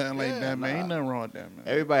counter, or nothing like Yeah, that, man. Ain't nah. nothing wrong with that, man.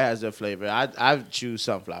 Everybody has their flavor. I choose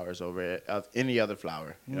sunflowers over any other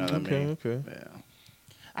flower. You know what I mean? Okay. Yeah.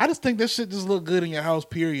 I just think that shit just look good in your house,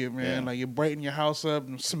 period, man. Yeah. Like, you brighten your house up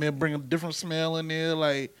and bring a different smell in there.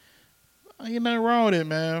 Like, ain't nothing wrong with it,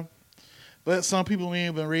 man. But some people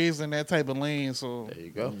ain't been raised in that type of lane, so There you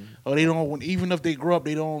go. or they don't. Even if they grow up,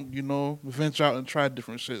 they don't, venture out and try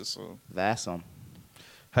different shit. So That's them.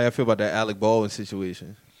 How y'all feel about that Alec Baldwin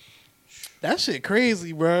situation? that shit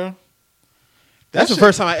crazy, bro. That's the shit-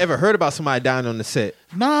 first time I ever heard about somebody dying on the set.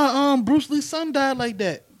 Nah, Bruce Lee's son died like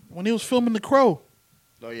that when he was filming The Crow.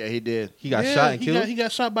 Oh yeah, he did. He got shot and he killed. He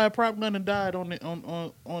got shot by a prop gun and died on.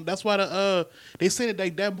 That's why they said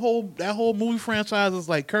that that whole movie franchise is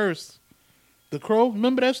like cursed. The Crow,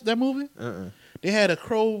 remember that movie? They had a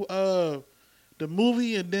Crow, the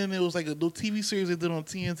movie, and then it was like a little TV series they did on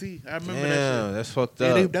TNT. I remember that Damn, shit. that's fucked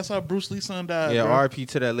Yeah, up. that's how Bruce Lee's son died. Yeah, bro. RP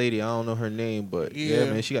to that lady. I don't know her name, but yeah,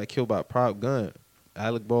 Yeah. man, she got killed by a prop gun.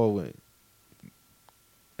 Alec Baldwin.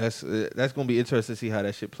 That's gonna be interesting to see how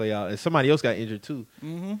that shit play out. And somebody else got injured too.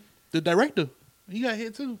 Mm-hmm. The director, he got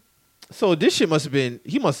hit too. So this shit must have been.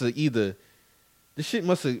 He must have either. This shit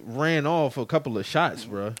must have ran off a couple of shots,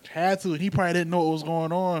 bro. Had to, and he probably didn't know what was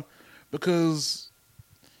going on because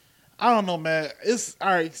I don't know, man. It's all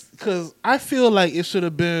right because I feel like it should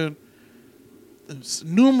have been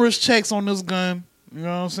numerous checks on this gun. You know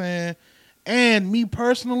what I'm saying? And me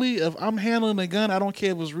personally, if I'm handling a gun, I don't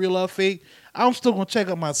care if it's real or fake. I'm still gonna check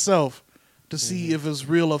it myself to see if it's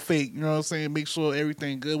real or fake. You know what I'm saying? Make sure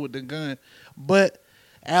everything good with the gun. But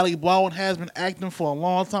Alec Baldwin has been acting for a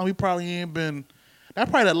long time. He probably ain't been. That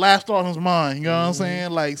probably the last thought on his mind. You know what I'm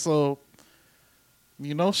saying? Like, so,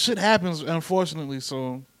 you know, shit happens, unfortunately.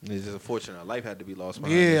 So, It's just unfortunate. Life had to be lost.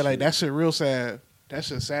 Behind yeah, this like, shit. that shit real sad. That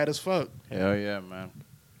shit sad as fuck. Hell yeah, man.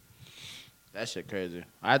 That shit crazy.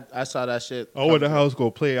 I saw that shit. I wonder how it's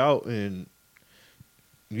gonna play out. And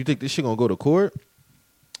you think this shit gonna go to court?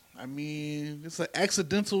 I mean, it's an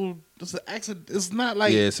accidental. It's an accident. It's not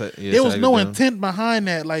like It's there was no accidental. intent behind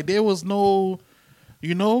that. Like, there was no,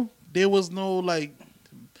 you know, there was no, like,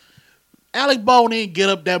 Alec Baldwin didn't get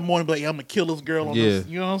up that morning and be like, yeah, I'm gonna kill this girl on this.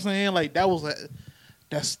 You know what I'm saying? Like, that was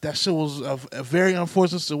that shit was a very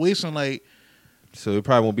unfortunate situation. Like, So it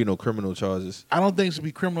probably won't be no criminal charges. I don't think it should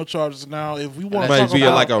be criminal charges now. If we It want to might talk be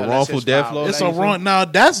about like a unless wrongful it's death filed. law. it's a wrong. Now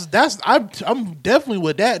I'm definitely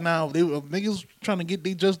with that. Now they niggas trying to get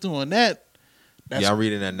they just doing that. That's, Yeah, I'm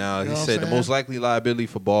reading that now. You He know what said I'm the saying? most likely liability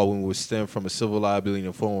for Baldwin would stem from a civil liability in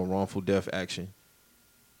the form of wrongful death action.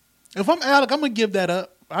 If I'm Alec, I'm gonna give that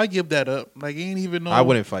up. I give that up. Like, ain't even no. I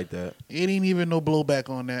wouldn't fight that. It ain't even no blowback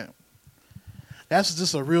on that. That's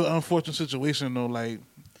just a real unfortunate situation, though. Like,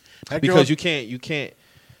 that girl, Because you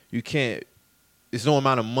can't. There's no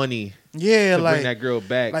amount of money yeah, to like, bring that girl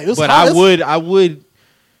back. like, it's but hard- I would, you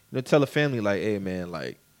know, tell a family like, hey man,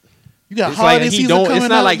 like you got it's like holiday he season don't. coming It's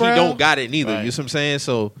not up, like bruh. he don't got it neither. Right. You know what I'm saying?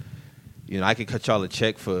 So, you know, I can cut y'all a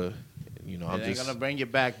check for, you know, It I'm ain't just. gonna bring you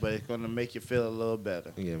back, but it's gonna make you feel a little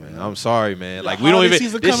better. Yeah, man. I'm sorry, man. Yeah, Like we don't holiday even.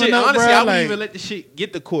 season This shit, coming up, honestly, bruh, I wouldn't like- even let the shit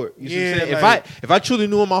get to court. You see what Yeah, I'm saying? like- If I truly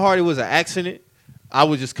knew in my heart it was an accident, I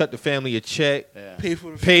would just cut the family a check, Yeah. pay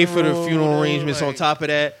for the funeral arrangements on like- top of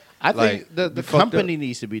that. I Like, think the you fucked company up.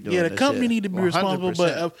 needs to be doing Yeah, the this company shit. need to be responsible.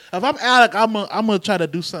 100%. But if I'm Alec, I'm gonna try to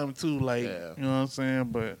do something too. Like, Yeah. you know what I'm saying?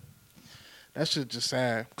 But that shit just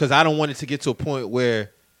sad. Because I don't want it to get to a point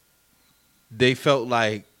where they felt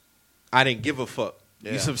like I didn't give a fuck.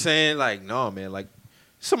 You know what I'm saying? Like, no, man. Like,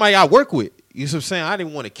 somebody I work with. You know what I'm saying? I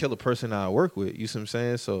didn't want to kill a person I work with. You know what I'm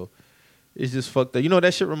saying? So, it's just fucked up. You know what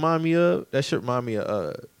that shit remind me of? That shit remind me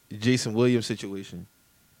of Jason Williams situation.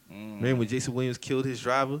 Remember when Jason Williams killed his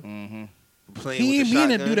driver? Mm-hmm. Playing He with didn't the mean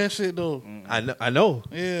to shotgun? do that shit though. I know.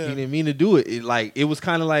 Yeah. He didn't mean to do it. It was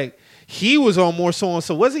kind of like he was on more so on.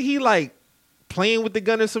 So wasn't he like playing with the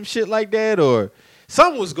gun or some shit like that, or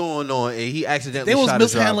something was going on and he accidentally They was shot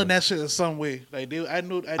his mishandling driver? that shit in some way. Like,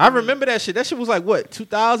 I remember that shit. That shit was like what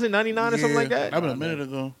 2099 or something like that. That been a minute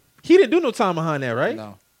ago. He didn't do no time behind that, right?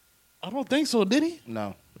 No, I don't think so. Did he?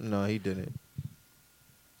 no. No, he didn't.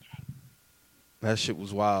 That shit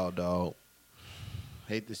was wild, dog.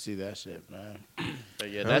 Hate to see that shit, man. But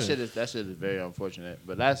yeah, Oh, that yeah. shit is very unfortunate.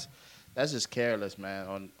 But that's just careless,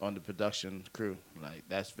 man, on the production crew. Like,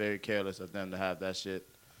 that's very careless of them to have that shit.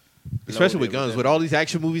 Especially with loaded guns. within- With all these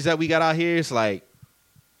action movies that we got out here, it's like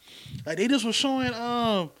Like, they just was showing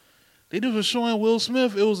Will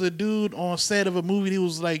Smith. It was a dude on set of a movie. He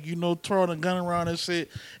was like, you know, throwing a gun around and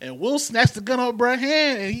shit. And Will snatched the gun out bruh's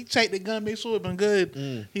hand and he checked the gun, make sure it been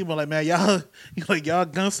good. He was like, man, y'all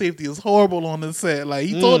gun safety is horrible on this set. Like,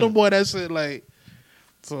 he told them boy that shit. Like,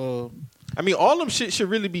 so I mean, all them shit should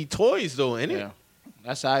really be toys, though, ain't it? Yeah,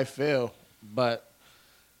 that's how I feel. But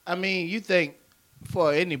I mean, you think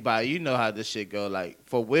for anybody, you know how this shit go. Like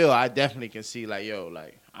for Will, I definitely can see like, yo,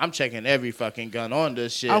 like I'm checking every fucking gun on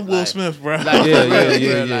this shit. I'm Will like, Smith, bro. Like, Yeah, for yeah, real,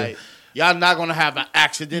 yeah, bro, yeah. Like y'all not gonna have an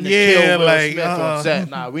accident and Yeah, kill Will like, Smith on set.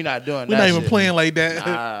 Nah, we not doing We're that. not even shit. playing like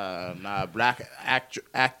that. Nah, black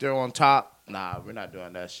actor on top. Nah, we're not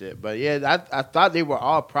doing that shit. But yeah, I thought they were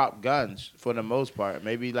all prop guns for the most part.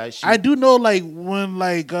 Maybe like I do know, like, when,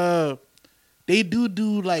 like, they do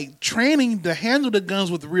like training to handle the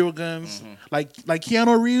guns with real guns, like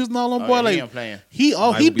Keanu Reeves and all them boy. yeah, he Like ain't playing. he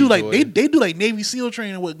Michael do B. like Jordan. they do like Navy SEAL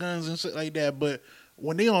training with guns and shit like that. But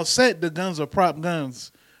when they on set, the guns are prop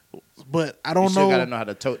guns. But I You don't still know. gotta know how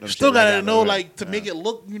to tote them. Still shit like gotta that, know, right? like, to make it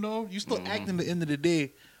look. You know, you still acting at the end of the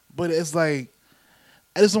day. But it's like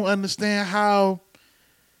I just don't understand how.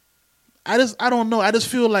 I don't know. I just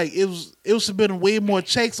feel like it should have been way more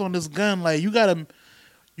checks on this gun. Like you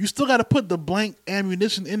still gotta put the blank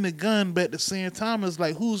ammunition in the gun, but at the same time, it's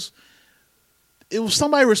like it was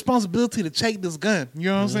somebody's responsibility to check this gun. You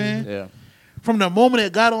know what I'm saying? Yeah. from the moment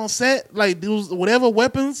it got on set, like there was whatever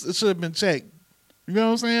weapons, it should have been checked. You know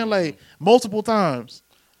what I'm saying? Like multiple times.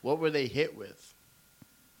 What were they hit with?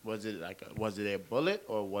 Was it was it a bullet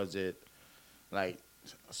or was it like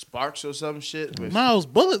sparks or some shit? No, it was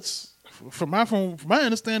bullets. From my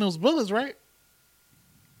understanding, it was bullets, right?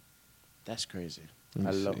 That's crazy.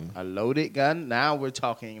 Let me see. A loaded gun. Now we're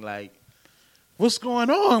talking like What's going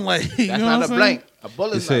on? Like that's you know not what a I'm blank. A It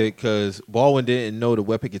bullet. said because Baldwin didn't know the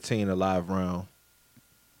weapon contained a live round.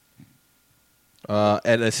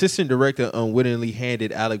 An assistant director unwittingly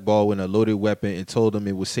handed Alec Baldwin a loaded weapon and told him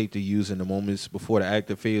it was safe to use in the moments before the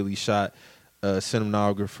actor fatally shot a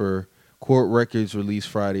cinematographer. Court records released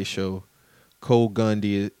Friday show. Cold Gun,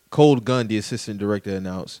 the assistant director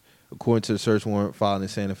announced, according to the search warrant filed in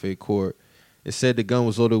Santa Fe court. It said the gun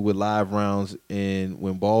was loaded with live rounds, and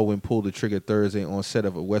when Baldwin pulled the trigger Thursday on set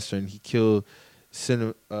of a Western, he killed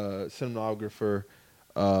cinematographer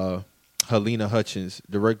Helena Hutchins.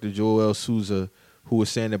 Director Joel Souza, who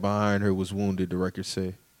was standing behind her, was wounded, the records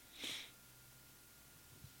say.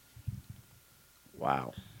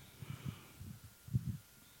 Wow.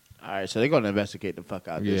 All right, so they're gonna investigate the fuck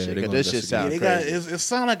out Yeah, this shit. they're 'Cause gonna this shit investigate. sounds They got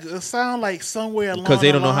crazy. it sound like somewhere along Because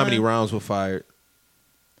they don't the know how many line. rounds were fired.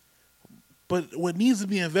 But what needs to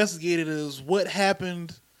be investigated is what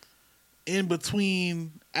happened in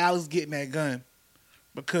between Alex getting that gun,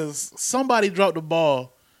 because somebody dropped the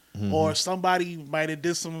ball, or somebody might have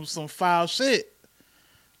did some foul shit.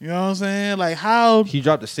 You know what I'm saying? Like how? He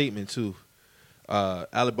dropped a statement, too.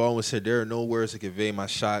 Alec Baldwin said, "There are no words to convey my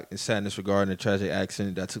shock and sadness regarding the tragic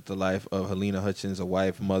accident that took the life of Helena Hutchins, a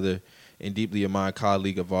wife, mother, and deeply admired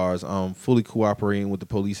colleague of ours. I'm fully cooperating with the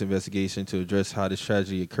police investigation to address how this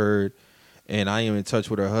tragedy occurred, and I am in touch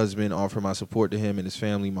with her husband, offer my support to him and his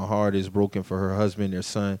family. My heart is broken for her husband, their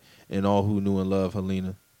son, and all who knew and loved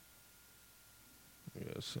Helena."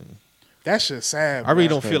 Yeah, That shit's sad. I really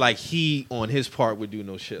bro. don't feel like he, on his part, would do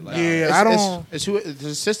no shit like that. Yeah, I don't. It's the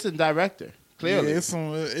assistant director. Clearly,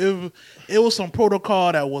 Yeah, it was some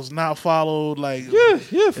protocol that was not followed. Like Yeah,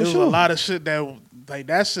 it for was sure. a lot of shit that like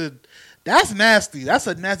that shit. That's nasty. That's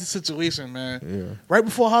a nasty situation, man. Yeah. Right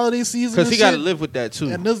before holiday season, Because and he got to shit. live with that,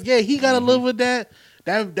 too. And this, he got to live with that.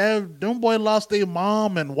 That them boy lost their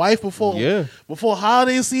mom and wife before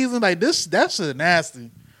holiday season. Like this, that shit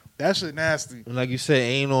nasty. That shit nasty. And like you said,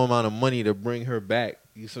 ain't no amount of money to bring her back.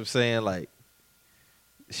 You know what I'm saying? Like,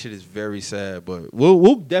 shit is very sad, but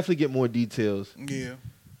we'll definitely get more details. Yeah,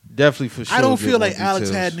 Definitely for sure. I don't get feel more like Alex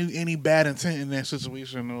details. had any bad intent in that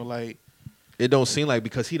situation, or like. It don't seem like,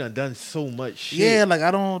 because he done so much shit. Yeah, like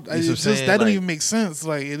I don't. You see It's what I'm just saying? that don't Like- even make sense.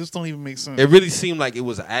 Like it just don't even make sense. It really seemed like it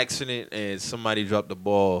was an accident and somebody dropped the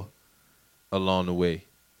ball along the way.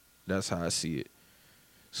 That's how I see it.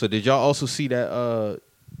 So did y'all also see that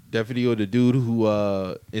video of the dude who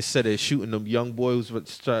instead of shooting the young boy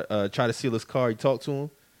who's try to steal his car, he talked to him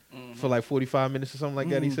for like 45 minutes or something like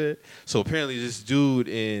that, he said. So apparently this dude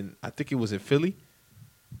I think it was in Philly,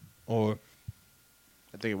 or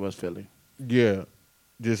I think it was Philly. yeah,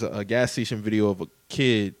 there's a gas station video of a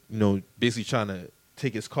kid, basically trying to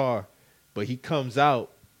take his car, but he comes out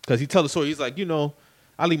because he tells the story. He's like,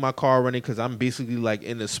 I leave my car running because I'm basically like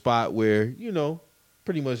in a spot where,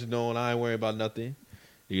 pretty much known. I ain't worrying about nothing.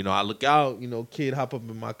 I look out, kid hop up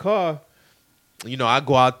in my car. I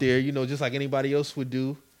go out there, just like anybody else would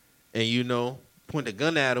do, and point the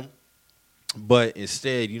gun at him. But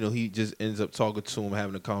instead, he just ends up talking to him,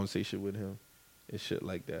 having a conversation with him, and shit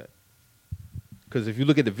like that. Because if you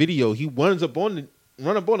look at the video, he runs up on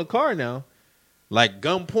the car now, like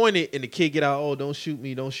gun pointed, and the kid get out. Oh, don't shoot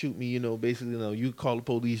me! Basically, you call the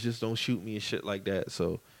police, just don't shoot me and shit like that.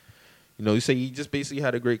 So, you say you just basically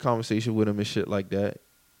had a great conversation with him and shit like that.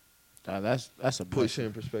 That's a Put push. shit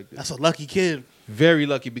in perspective. That's a lucky kid. Very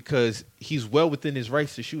lucky, because he's well within his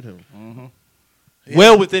rights to shoot him. Yeah.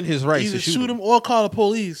 Well within his rights Either to shoot him or call the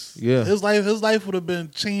police. Yeah. his life would have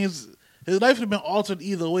been changed. His life would have been altered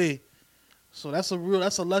either way. So that's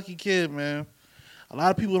a lucky kid, man. A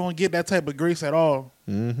lot of people don't get that type of grace at all.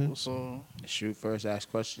 Mm-hmm. So Shoot first, ask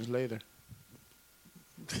questions later.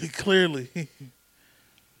 clearly,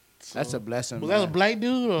 That's a blessing. was man. that a black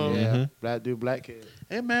dude? Or? Yeah, Mhm. black dude, black kid.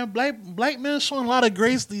 Hey man, black men showing a lot of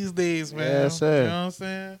grace these days, man. Yes, sir. You know what I'm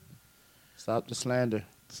saying? Stop the slander.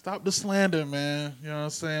 Stop the slander, man. You know what I'm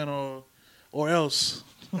saying? Or else.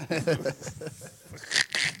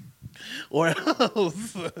 Or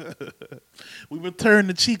else. We've been turning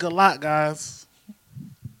the cheek a lot, guys.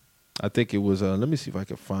 I think it was. Let me see if I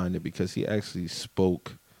can find it, because he actually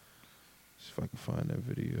spoke. See if I can find that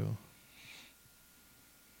video.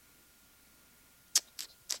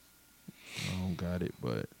 I don't got it,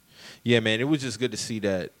 but yeah, man, it was just good to see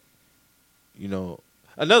that.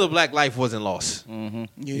 another black life wasn't lost. Mm-hmm.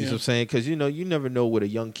 Yeah. You know what I'm saying? Because you never know what a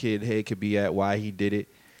young kid head could be at, why he did it.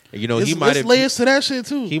 And, he It's might have layers to that shit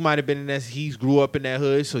too. He might have been in that. He grew up in that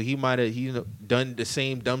hood, so he might have done the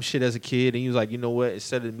same dumb shit as a kid. And he was like, you know what?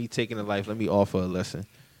 Instead of me taking a life, let me offer a lesson.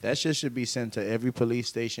 That shit should be sent to every police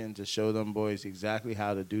station to show them boys exactly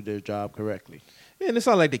how to do their job correctly. Yeah, and it's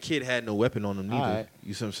not like the kid had no weapon on him either. All right.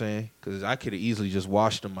 You see what I'm saying? Because I could have easily just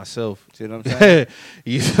washed him myself. See what I'm saying?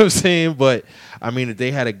 You know what I'm saying? But I mean, if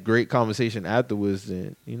they had a great conversation afterwards,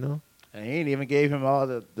 then And he ain't even gave him all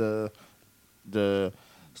the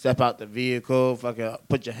step out the vehicle, fucking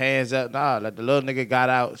put your hands up. Nah, like the little nigga got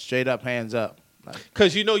out straight up, hands up.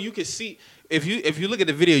 Because you can see if you look at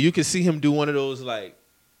the video, you can see him do one of those like,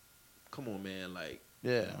 come on, man, like.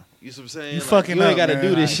 Yeah. You see what I'm saying? You like, fucking you ain't up, got to man.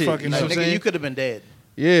 do this You shit. fucking You know up. what I'm Nigga, saying? you could have been dead.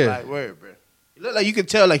 Yeah. Like, word, bro. You look like you can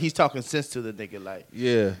tell like he's talking sense to the nigga. Like,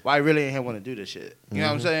 Yeah. why really ain't want to do this shit? You know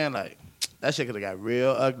what I'm saying? Like, that shit could have got real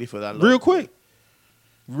ugly for that little Real quick.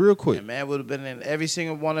 Real quick. And man would have been in every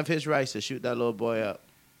single one of his rights to shoot that little boy up.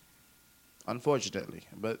 Unfortunately.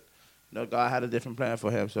 But, God had a different plan for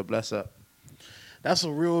him, so bless up. That's a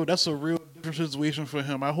real different situation for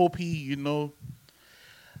him. I hope he,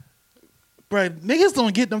 bro, niggas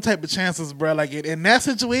don't get them type of chances, bro. Like in that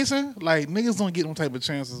situation, like niggas don't get them type of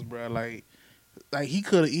chances, bro. Like he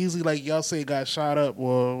could have easily, like y'all say, got shot up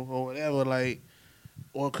or whatever, like,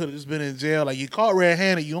 or could have just been in jail. Like you caught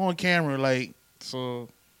red-handed, you on camera, like, so.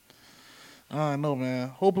 I don't know, man.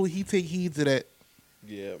 Hopefully he take heed to that.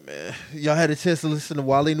 Yeah, man. Y'all had a chance to listen to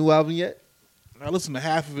Wale's new album yet? I listened to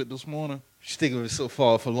half of it this morning. What you think of it so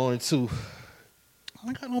far for Lauren too? I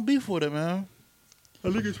ain't got no beef with it, man. I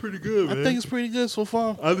think it's pretty good, I think it's pretty good so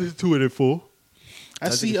far. I listened to it in full. I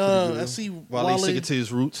see Wale Wale. sticking to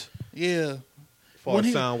his roots, Yeah. far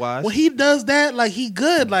as sound wise. When he does that, like he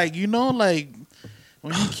good, like like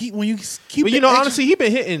when you keep But it honestly, he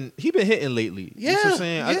been hitting lately. You know what I'm Yeah,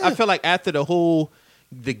 saying? yeah. I feel like after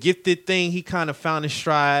the Gifted thing, he kind of found his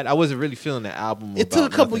stride. I wasn't really feeling the album. it took a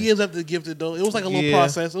about couple nothing. years after the Gifted though. It was like a little Yeah.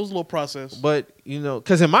 process. It was a little process. But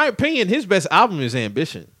because in my opinion, his best album is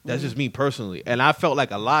Ambition. That's just me personally, and I felt like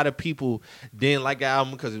a lot of people didn't like the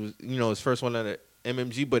album because it was his first one under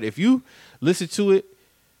MMG. But if you listen to it,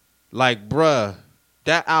 like bruh,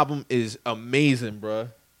 that album is amazing, bruh.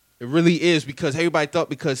 It really is, because everybody thought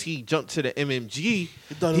because he jumped to the MMG,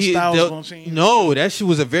 You thought his style was gonna change? No, that shit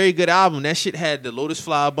was a very good album. That shit had the Lotus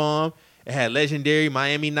Flower Bomb. It had Legendary,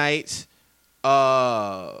 Miami Nights.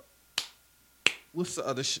 What's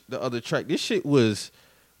the other track? This shit was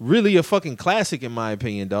really a fucking classic in my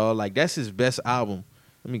opinion, dog. Like that's his best album.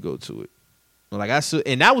 Let me go to it. Like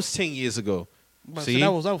and that was 10 years ago. But See?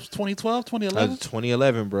 that was 2012, That 2011. was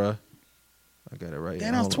 2011, bruh. I got it right here.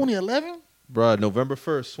 Damn, that was Hold on. 2011. Bruh, November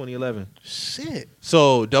 1st, 2011. Shit.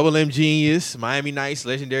 So, Double M Genius, Miami Nights,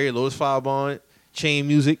 Legendary, Lotus Flower Bomb, Chain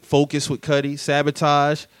Music, Focus with Cudi,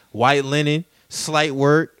 Sabotage, White Linen, Slight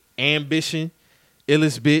Work, Ambition,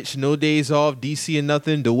 Illest Bitch, No Days Off, DC and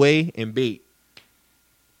Nothing, The Way, and Bait.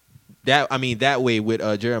 That Way with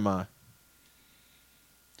Jeremiah.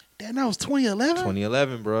 Damn, that was 2011.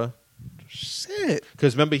 2011, bruh. Shit.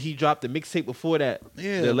 Because remember, he dropped the mixtape before that.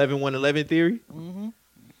 Yeah. The 11-1-11 Theory.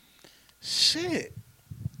 Shit.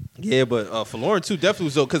 Yeah, but for Lauren too, definitely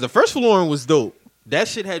was dope. Because the first for Lauren was dope. That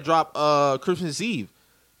shit had dropped Christmas Eve,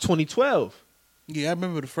 2012. Yeah, I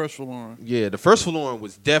remember the first for Lauren. Yeah, the first for Lauren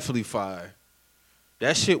was definitely fire.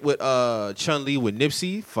 That shit with Chun-Li with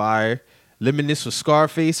Nipsey, fire. Limitless with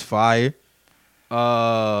Scarface, fire.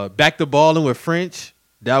 Back to Ballin' with French,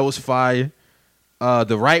 that was fire.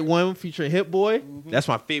 The Right One featuring Hit Boy, that's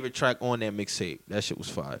my favorite track on that mixtape. That shit was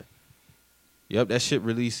fire. Yep, that shit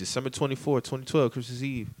released December 24, 2012, Christmas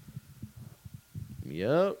Eve.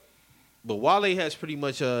 Yep. But Wale has pretty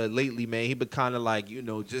much lately, man, he been kind of like,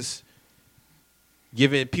 just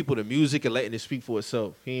giving people the music and letting it speak for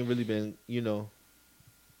itself. He ain't really been,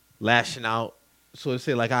 lashing out, so to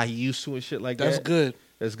say, like how he used to and shit like that. That's good.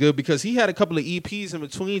 That's good, because he had a couple of EPs in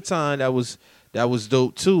between time that was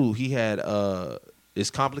dope too. He had this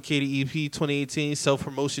Complicated EP 2018, Self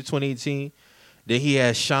Promotion 2018. Then he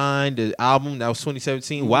had Shine, the album, that was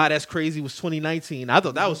 2017. Why That's Crazy was 2019. I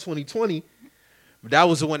thought that was 2020. But that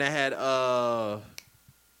was the one that had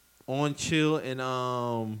On Chill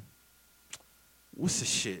and what's the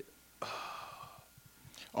shit?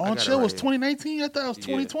 On got it Chill right was here. 2019. I thought it was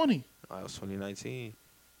 2020. That was 2019.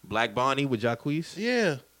 Black Bonnie with Jacquees.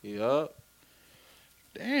 Yeah. Yup.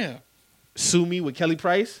 Damn. Sue Me with Kelly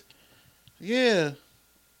Price. Yeah.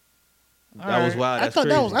 That was wild. I That's thought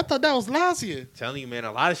crazy. I thought that was last year. Telling you, man,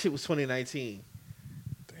 a lot of shit was 2019.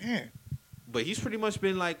 Damn. But he's pretty much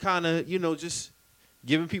been like kind of, just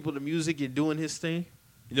giving people the music and doing his thing.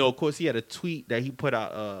 You know, of course, he had a tweet that he put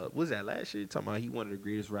out. What was that last year? Talking about he one of the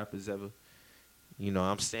greatest rappers ever. You know,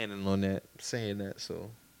 I'm standing on that, saying that. So,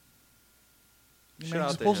 Man, you're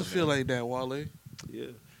supposed to feel like that, Wale. Yeah,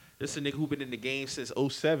 this a nigga who been in the game since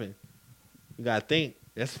 '07. You gotta think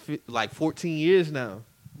that's like 14 years now.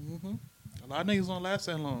 Mm-hmm. A lot of niggas don't last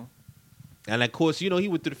that long. And of course, you know, he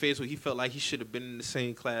went through the phase where he felt like he should have been in the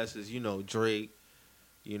same class as, you know, Drake,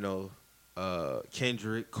 you know,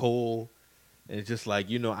 Kendrick, Cole. And it's just like,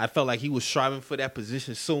 you know, I felt like he was striving for that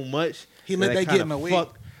position so much. He let that get in the way.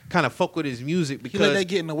 Kind of fuck with his music because he let that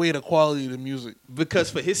get in the way of the quality of the music.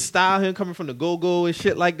 Because for his style, him coming from the go-go and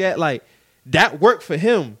shit like that, like that worked for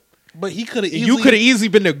him. But he could have easily. You could have easily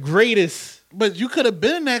been the greatest. But you could have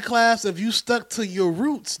been in that class if you stuck to your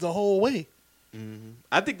roots the whole way. Mm-hmm.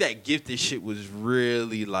 I think that Gifted shit was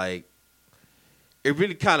really like, it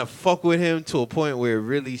really kind of fucked with him to a point where it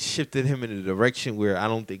really shifted him in a direction where I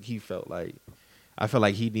don't think he felt like, I felt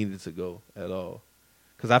like he needed to go at all.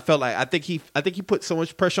 Because I think he put so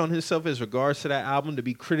much pressure on himself as regards to that album to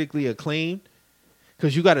be critically acclaimed.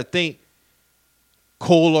 Because you got to think,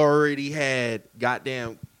 Cole already had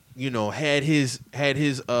goddamn, you know, had his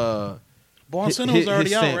Born Sinner was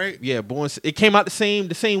already out, right? Yeah, it came out the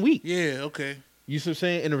same week. Yeah, okay. You see what I'm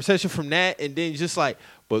saying? And the recession from that, and then just like,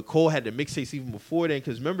 but Cole had the mixtapes even before then,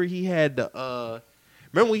 because remember he had the,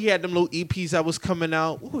 remember when he had them little EPs that was coming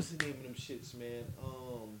out? What was the name of them shits, man?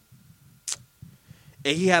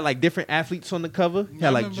 And he had like different athletes on the cover. He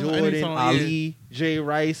had like Jordan, Ali, Jay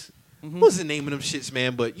Rice. Mm-hmm. What's the name of them shits,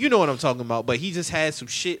 man? But you know what I'm talking about. But he just had some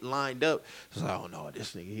shit lined up. So I don't know,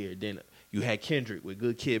 this nigga here. Then you had Kendrick with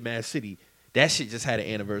Good Kid, Mad City. That shit just had an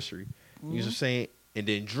anniversary. Mm-hmm. You know what I'm saying? And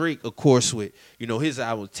then Drake, of course, with, you know, his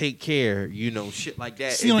album, Take Care, you know, shit like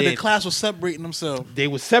that. See, when the class was separating themselves. They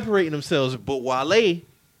were separating themselves, but Wale,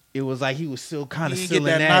 it was like he was still kind of still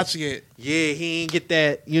in that. Notch yet. Yeah, he ain't get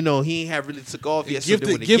that, you know, he ain't have really took off yet. Gifted,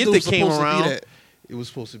 so when the Gifted came around, it was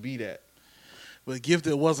supposed to be that. But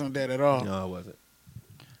Gifted wasn't that at all. No, it wasn't.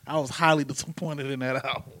 I was highly disappointed in that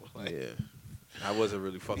album. Like, yeah. I wasn't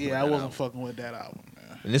really fucking with that that album. album. Fucking with that album,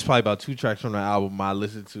 man. And there's probably about 2 tracks from the album I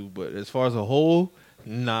listened to, but as far as a whole,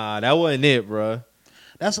 nah, that wasn't it, bro.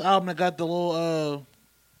 That's the album that got the little,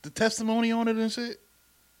 the testimony on it and shit.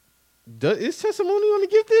 Is Testimony on the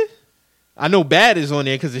Gifted? I know Bad is on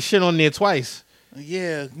there because the shit on there twice.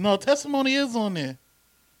 Yeah, no, Testimony is on there.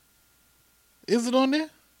 Is it on there?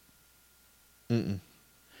 Mm-mm.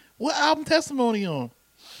 What album Testimony on?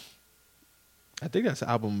 I think that's an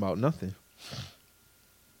album about nothing.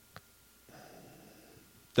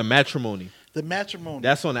 The Matrimony. The Matrimony.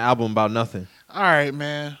 That's on the album about nothing. All right,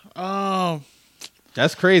 man.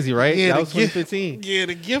 That's crazy, right? Yeah, that was 2015. Yeah,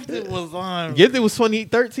 the Gifted was on. Gifted was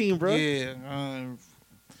 2013, bro. Yeah.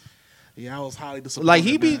 I was highly disappointed. Like,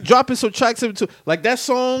 he be dropping some tracks into, like that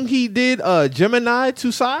song he did, Gemini,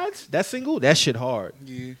 Two Sides, that single, that shit hard.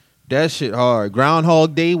 Yeah. That shit hard.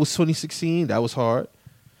 Groundhog Day was 2016. That was hard.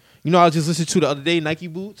 You know, I was just listening to the other day, Nike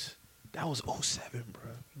Boots. That was 07, bro.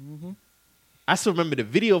 Mm-hmm. I still remember the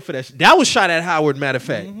video for that. That was shot at Howard, matter of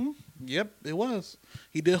fact. Mm-hmm. Yep, it was.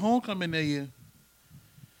 He did Homecoming that year.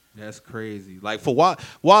 That's crazy. Like, for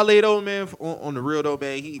Wale, though, man, on the real, though,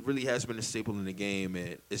 man, he really has been a staple in the game,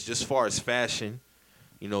 man. It's just far as fashion,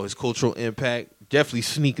 you know, his cultural impact, definitely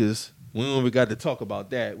sneakers. We don't even got to talk about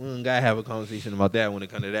that. We don't got to have a conversation about that when it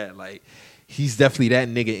comes to that. Like, he's definitely that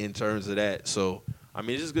nigga in terms of that. So, I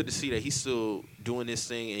mean, it's just good to see that he's still doing this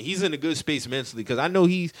thing, and he's in a good space mentally, because I know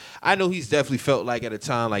he's definitely felt like at a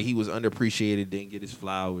time like he was underappreciated, didn't get his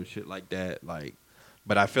flowers, shit like that. Like,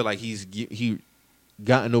 but I feel like he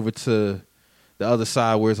gotten over to the other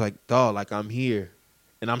side where it's like, dog, like I'm here,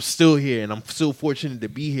 and I'm still here, and I'm still fortunate to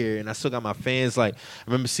be here, and I still got my fans. Like, I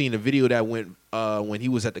remember seeing a video that went when he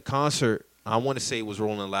was at the concert. I want to say it was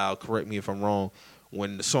Rolling Loud. Correct me if I'm wrong.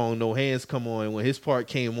 When the song No Hands come on, when his part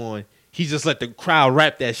came on, he just let the crowd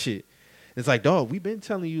rap that shit. It's like, dog, we been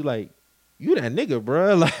telling you, like, you that nigga,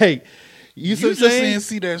 bro. Like, you just didn't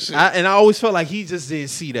see that shit. And I always felt like he just didn't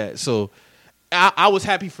see that. So I was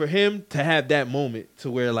happy for him to have that moment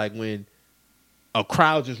to where, like, when a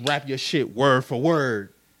crowd just rap your shit word for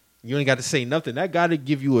word, you ain't got to say nothing. That got to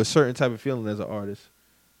give you a certain type of feeling as an artist.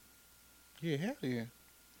 Yeah, hell yeah.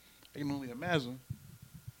 I can only imagine.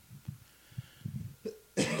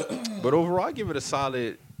 But overall, I give it a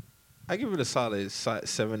solid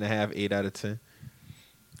 7.5, 8 out of 10.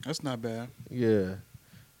 That's not bad. Yeah.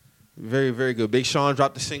 Very, very good. Big Sean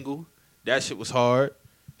dropped the single. That shit was hard.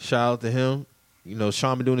 Shout out to him. You know,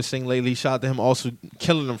 Sean been doing this thing lately. Shout out to him also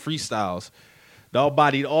killing them freestyles. Dog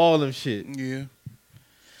bodied all them shit. Yeah.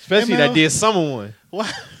 Especially Hey, man, that Dear Summer one.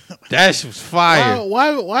 Why? That shit was fire.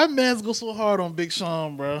 Why man's go so hard on Big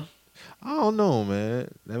Sean, bro? I don't know, man.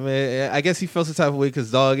 I mean, I guess he felt some type of way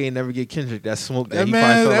because dog ain't never get Kendrick that smoke that, That he man-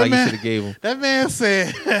 probably felt that like man- he should have gave him.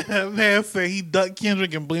 That man said he ducked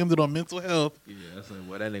Kendrick and blamed it on mental health. Yeah, that's like,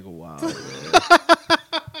 well, that nigga wild. Man.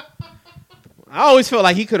 I always felt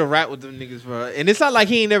like he could have rapped with them niggas, bro. And it's not like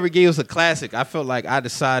he ain't never gave us a classic. I felt like I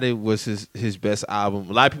Decided was his best album.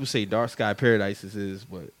 A lot of people say Dark Sky Paradise is his,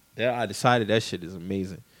 but that I Decided that shit is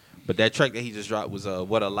amazing. But that track that he just dropped was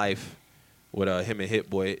What a Life with him and Hit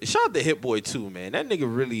Boy. Shout out to Hit Boy too, man. That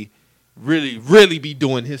nigga really be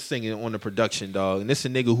doing his singing on the production, dog. And this a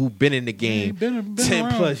nigga who been in the game been 10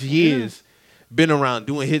 around. plus years. Been around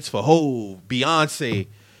doing hits for Hov, Beyonce.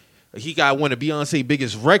 He got one of Beyonce's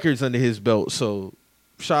biggest records under his belt. So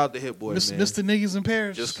shout out to Hit Boy, man. Mr. Niggas in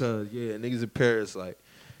Paris. Just cause, yeah, niggas in Paris, like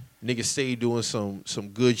niggas stay doing some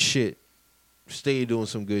good shit. Stay doing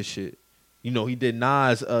some good shit. You know, he did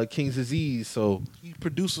Nas King's Disease, so he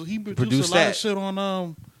produced a lot that. of shit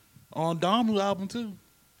on Dom's album too.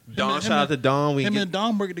 Don, him shout out to Don. Him and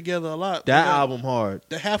Dom work together a lot. That album hard.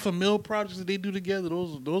 The $500,000 projects that they do together,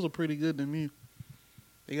 those are pretty good to me.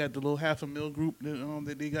 They got the little $500,000 group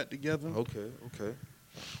that they got together. Okay.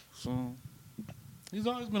 So he's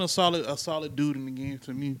always been a solid dude in the game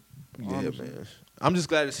to me. Yeah, honestly. man. I'm just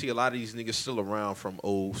glad to see a lot of these niggas still around from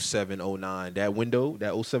 07, 09. That window,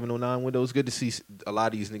 that 07, 09 window, it's good to see a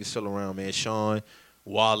lot of these niggas still around, man. Sean,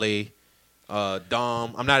 Wale,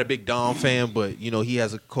 Dom. I'm not a big Dom fan, but, you know, he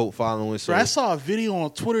has a cult following. So Bro, I saw a video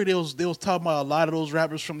on Twitter. They was talking about a lot of those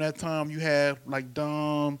rappers from that time. You had like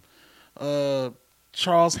Dom,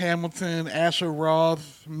 Charles Hamilton, Asher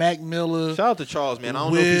Roth, Mac Miller, shout out to Charles, man. I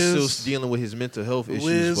don't know if Wiz, he's still dealing with his mental health issues,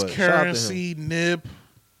 Wiz, but shout out to him. Currency, Nip.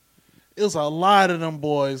 It was a lot of them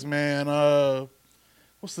boys, man.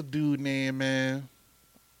 What's the dude name, man?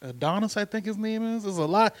 Adonis, I think his name is. It's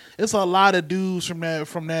a lot of dudes from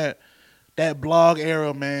that blog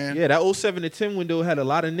era, man. Yeah, that 07 to 10 window had a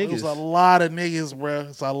lot of It niggas. was a lot of niggas, bro.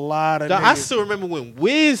 It's a lot of Dog, niggas. I still remember when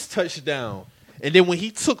Wiz touched down. And then when he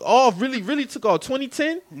took off, really took off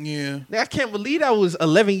 2010, Yeah. I can't believe that was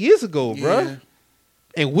 11 years ago, Yeah. bro.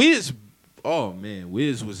 And Wiz, oh man,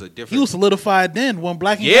 Wiz was a different. He was solidified then when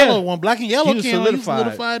Black and Yeah. Yellow came. He was He was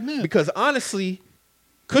solidified then. Because honestly,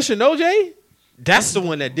 Cushion OJ, that's the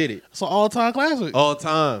one that did it. It's an all-time classic. All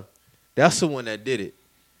time. That's the one that did it.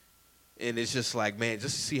 And it's just like, man,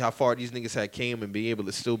 just to see how far these niggas had came and be able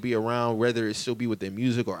to still be around, whether it still be with their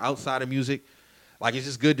music or outside of music. Like, it's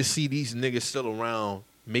just good to see these niggas still around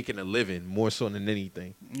making a living more so than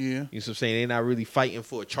anything. Yeah. You know what I'm saying? They're not really fighting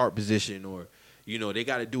for a chart position or, you know, they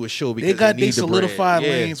got to do a show because They got need they the bread. solidified Yeah.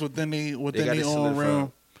 lanes within They their got own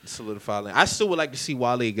realm. solidified lane. I still would like to see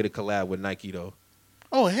Wale get a collab with Nike, though.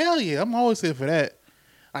 Oh, hell yeah. I'm always here for that.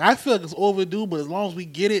 Like, I feel like it's overdue, but as long as we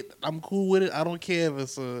get it, I'm cool with it. I don't care if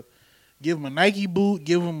it's give him a Nike boot,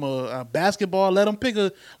 give him a basketball, let him pick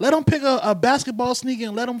a basketball sneaker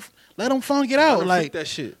and let him funk it out. Let him Like freak that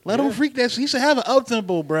shit. Let Yeah. him freak that shit. He should have an up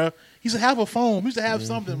tempo, bro. He should have a foam. He should have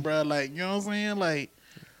something, bro. Like, you know what I'm saying? Like,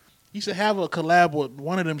 he should have a collab with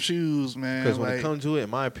one of them shoes, man. Because when Like, it comes to it, in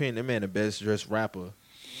my opinion, that man the best dressed rapper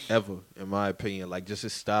ever, in my opinion. Like, just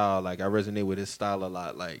his style. Like, I resonate with his style a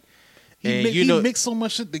lot. Like, and he mixed so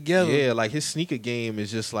much shit together. yeah, like his sneaker game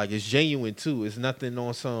is just like, it's genuine too. It's nothing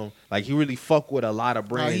on some, like, he really fuck with a lot of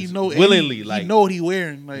brands He know willingly. He like, know what he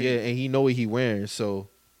wearing. Like, yeah, and he know what he wearing. So,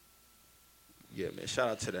 yeah, man, shout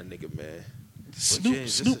out to that nigga, man. Snoop,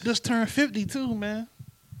 James, Snoop this is- just turned 50 too, man.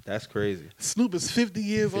 That's crazy. Snoop is 50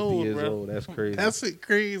 years 50 old, years bro. old, that's crazy. That's it,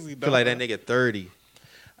 crazy. I feel like that nigga 30.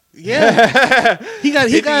 Yeah, he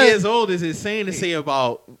 50 got years old is insane to say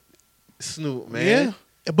about Snoop, man.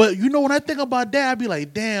 Yeah, but you know when I think about that, I be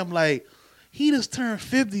like, damn, like he just turned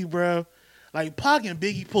 50, bro. Like Pac and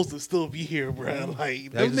Biggie supposed to still be here, bro.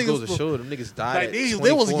 Like That them just goes to supposed- show them niggas died like at they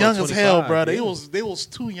 24 was and young as hell, 25, bro. yeah. They was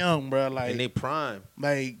too young, bro. Like in they prime.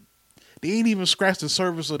 like they ain't even scratched the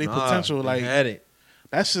surface of their potential. They Like had it.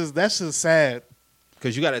 that's just sad.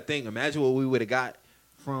 Because you got to think, imagine what we would have got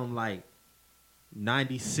from like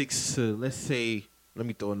 96 to, let's say, let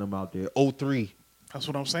me throw a number out there, 03. That's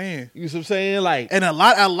what I'm saying. You know what I'm saying? Like, And a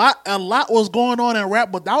lot was going on in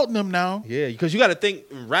rap without them now. yeah, because you got to think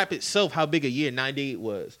in rap itself how big a year 98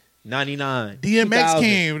 was. 99. DMX 2000,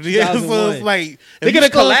 came. Yeah, so 2001. it's like Think of the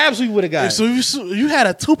collabs we would have got. So you had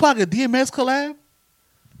a Tupac and DMX collab?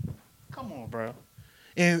 Come on, bro.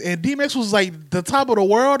 And DMX was like the top of the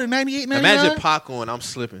world in 98, 99? Imagine Pac on I'm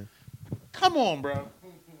Slipping. Come on, bro.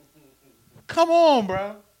 Come on,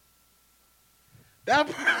 bro.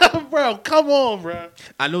 That bro, come on, bro.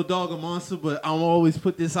 I know Dog a monster, but I'm always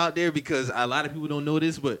put this out there because a lot of people don't know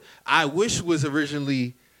this. But I Wish was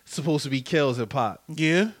originally supposed to be Kells and Pac.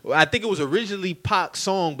 Yeah. Well, I think it was originally Pac's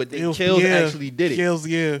song, but then It was- Kells yeah, actually did it. Kells,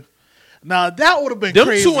 yeah. Now that would have been Them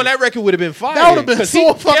crazy. two on that record would have been fire. That would've been 'Cause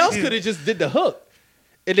so Kells fucking- could have just did the hook,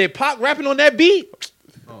 and then Pac rapping on that beat.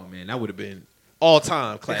 Oh man, that would have been all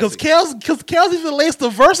time classic. Because Kells even laced the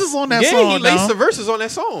verses on that song. he laced now. the verses on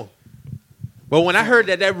that song. But when I heard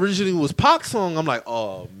that originally was Pac's song, I'm like,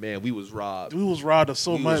 oh man, we was robbed. We was robbed of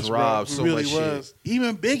so We much, was robbed bro. so We really much shit. was.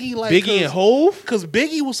 Even Biggie, like Biggie and Hove. because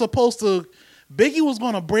Biggie was supposed to. Biggie was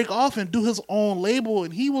going to break off and do his own label,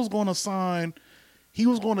 and he was going to sign. He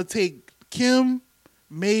was going to take Kim,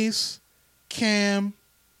 Mace, Cam.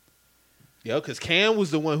 Yeah, because Cam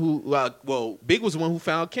was the one who, Big was the one who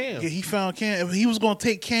found Cam. Yeah, he found Cam. He was going to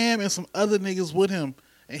take Cam and some other niggas with him,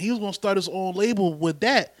 and he was going to start his own label with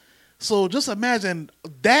that. So just imagine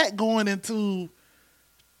that going into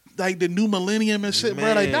like the new millennium and shit, bro.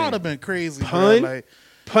 Like Man. that would have been crazy, Pun? bro. Like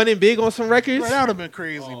Punning Big on some records. bro, that would have been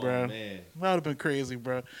crazy, Oh, bro. man. That would have been crazy,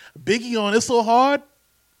 bro. Biggie on It's So Hard.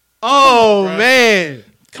 Oh Bruh. man,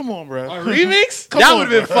 Come on, bro. a remix? Come That on,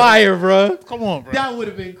 would have been bro. fire, bro. Come on, bro. That would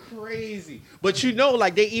have been crazy. But you know,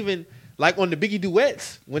 like they even like on the Biggie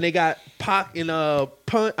duets when they got Pac and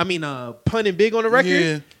Pun and Big on the record.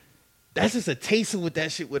 Yeah. That's just a taste of what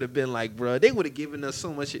that shit would have been like, bro. They would have given us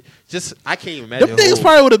so much shit. Just I can't even imagine. Them niggas Hov.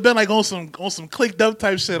 probably would have been like on some clicked up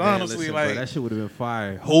type shit. Man, Honestly, listen, like bro, that shit would have been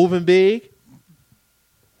fire. Hove and Big.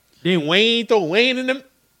 Then Wayne, throw Wayne in them.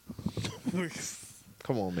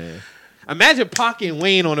 Come on, man. Imagine Pac and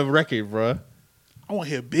Wayne on the record, bro. I want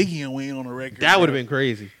to hear Biggie and Wayne on the record. That would have been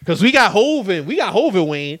crazy. Cause we got Hove and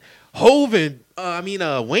Wayne. Hove and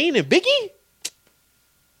Wayne and Biggie.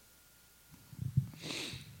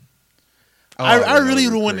 I really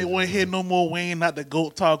don't don't want to hear no more Wayne, not the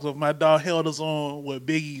GOAT talks of my dog held us on with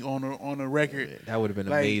Biggie on the record. That would have been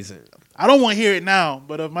Like, amazing. I don't want to hear it now,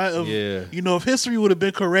 but Yeah. if history would have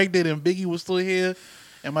been corrected and Biggie was still here,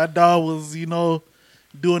 and my dog was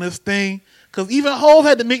doing his thing, because even Hov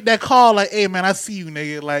had to make that call like, "Hey man, I see you,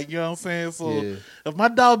 nigga." Like you know what I'm saying. So Yeah. if my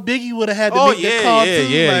dog Biggie would have had to Oh, make that yeah, call yeah, too,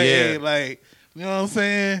 yeah, like, yeah. hey, like you know what I'm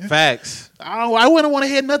saying. Facts. I wouldn't want to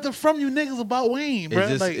hear nothing from you niggas about Wayne, bro.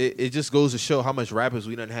 It just goes to show how much rappers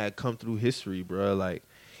we done had come through history, bro. Like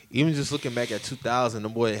even just looking back at 2000, the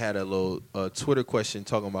boy had a little Twitter question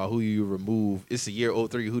talking about who you remove. It's the year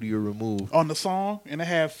 03. Who do you remove? on the song, and it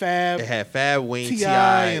had Fab. It had Fab, Wayne, T.I.,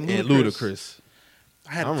 T.I., and and Ludacris. Ludacris.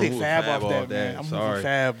 I had I'm to take removing Fab Fab off that, off man. that. I'm Sorry. moving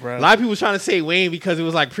Fab, bro. A lot of people trying to say Wayne because it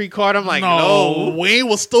was like pre-card. I'm like, no, no. Wayne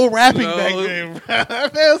was still rapping No. back then, bro.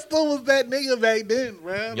 That man still was that nigga back then,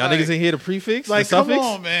 bro. Y'all niggas ain't hear the prefix, like, the come suffix?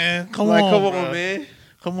 on, man. Come on, bro. man.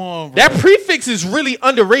 Come on, bro. That prefix is really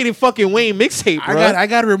underrated fucking Wayne mixtape, bro. I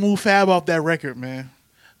got to remove Fab off that record, man.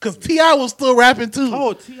 Cause T.I. was still rapping too.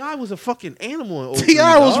 Oh, T.I. was a fucking animal in 03,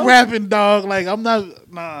 T.I. was dog. rapping, dog. Like I'm not,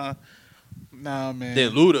 nah, man.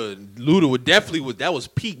 Then Luda would definitely that was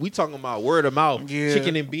peak. We talking about word of mouth, Yeah.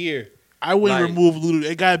 chicken and beer. I wouldn't like- remove Luda.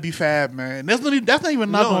 It gotta be Fab, man. That's not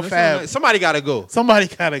even knock on that's Fab. not- somebody gotta go. Somebody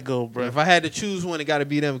gotta go, bro. If I had to choose one, it got to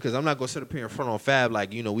be them because I'm not gonna sit up here in front on Fab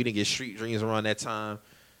like we didn't get Street Dreams around that time.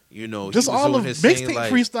 He Just was all doing of his thing, mixtape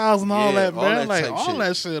like, freestyles and all yeah, that, all man. that Like type all shit.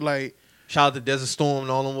 that shit. Like Shout out to Desert Storm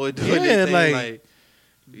and all them boys doing Yeah, their thing, like,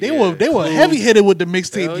 they yeah, were Clue. heavy hitter with the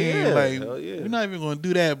mixtape Hell game. yeah, Like hell yeah. we're not even gonna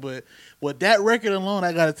do that, but with that record alone,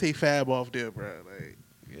 I gotta take Fab off there, bro. Like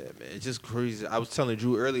Yeah, man, it's just crazy. I was telling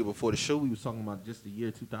Drew earlier before the show, we was talking about just the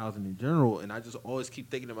year 2000 in general, and I just always keep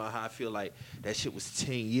thinking about how I feel like that shit was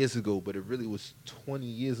 10 years ago, but it really was 20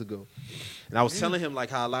 years ago. And I was telling him like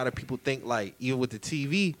how a lot of people think like even with the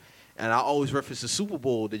TV, and I always reference the Super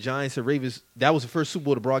Bowl, the Giants and Ravens. That was the first Super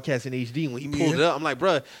Bowl to broadcast in HD. And when he pulled Yeah. it up, I'm like,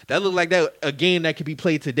 bruh, that looked like that a game that could be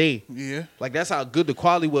played today. yeah. Like that's how good the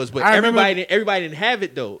quality was. But I remember- everybody didn't have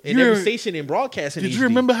it though. And You every re- station in broadcasting. Did HD. you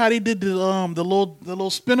remember how they did the little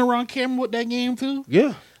spin around camera with that game too?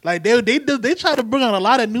 Yeah. Like they tried to bring out a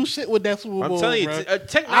lot of new shit with that Super Bowl. I'm telling you, bro. I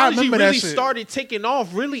technology remember that really shit. started taking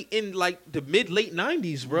off really in like the late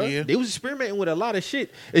 90s, bro. Yeah. They was experimenting with a lot of shit.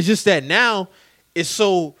 It's just that now it's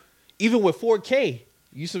so, even with 4K,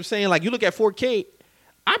 you see what I'm saying? Like you look at 4K,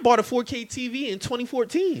 I bought a 4K TV in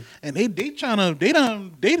 2014. and they trying to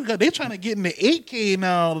get into 8K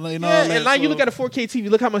now. You know, Yeah, like, and now you so- look at a 4K TV,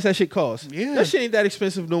 look how much that shit costs. Yeah. That shit ain't that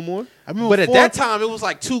expensive no more. I remember But at 4K that time, it was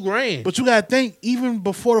like $2,000. But you gotta think, even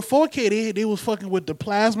before the 4K, they was fucking with the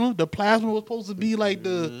plasma. The plasma was supposed to be like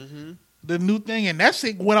the new thing, and that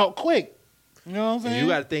shit went out quick. You know what I'm saying? And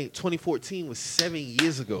you got to think, 2014 was 7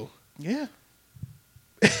 years ago. yeah.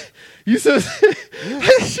 You said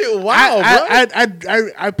that shit wild,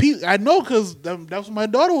 bro. I know because that's when my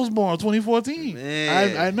daughter was born, 2014.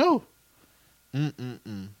 Man. I know.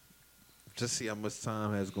 Just see how much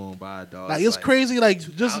time has gone by, dog. Like it's crazy. Like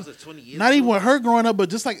just 20 years not even ago. with her growing up, but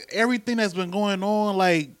just like everything that's been going on,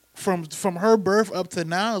 like from her birth up to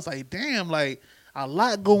now, it's like damn, like a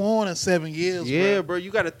lot go on in 7 years. Yeah, bro. bro. You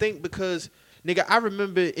got to think because, nigga, I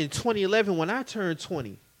remember in 2011 when I turned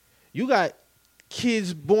 20, you got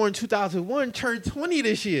kids born 2001 turned 20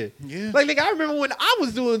 this year. Yeah. Like, nigga, I remember when I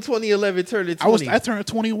was doing 2011 turning 20. I turned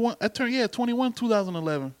 21. 21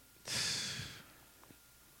 2011.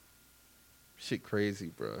 Shit crazy,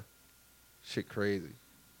 bro. Shit crazy.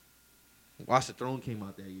 Watch the Throne came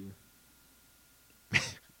out that year.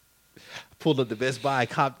 Pulled up the Best Buy,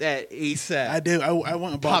 copped that ASAP. I did. I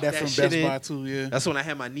went and bought Pop that that from shit Best in. Buy too. Yeah. That's when I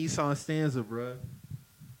had my Nissan Stanza, bro.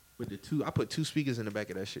 With the two, I put 2 speakers in the back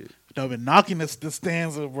of that shit. I've been knocking the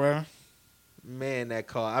Stanza, bro. Man, that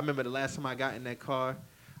car. I remember the last time I got in that car,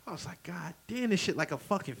 I was like, God damn, this shit like a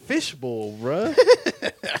fucking fishbowl, bro.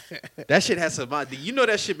 That shit has some. You know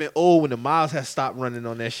that shit been old when the miles have stopped running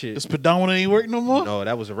on that shit. This pedometer ain't work no more. No,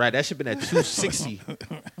 that was a rat. That shit been at 260.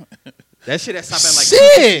 That shit had stopped at like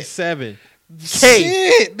Shit. 257.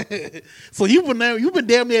 Shit. So you've been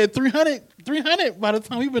damn near at 300 by the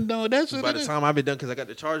time you've been done with that shit. By the time I've been done, because I got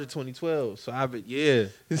the Charger 2012, so I've been done.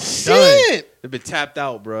 Shit. They've been tapped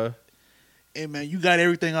out, bro. Hey man, you got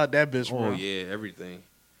everything out that bitch, bro. Oh yeah, everything.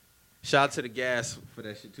 Shout out to the gas for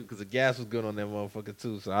that shit too, because the gas was good on that motherfucker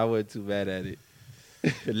too, so I wasn't too bad at it.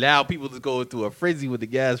 Allow people to go through a frenzy with the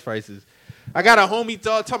gas prices. I got a homie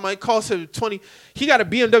dog talking about it cost him 20. He got a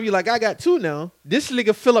BMW like I got two now. This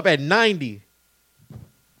nigga fill up at 90.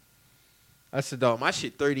 I said, dog, my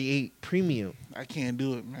shit 38 premium. I can't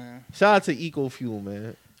do it, man. Shout out to EcoFuel,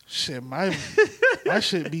 man. Shit, my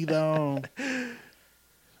shit be down.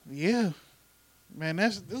 Yeah, man,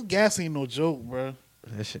 this gas ain't no joke, bro.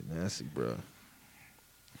 That shit nasty, bro.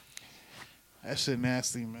 That shit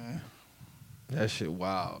nasty, man. That shit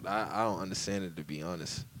wild. I don't understand it, to be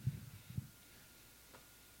honest.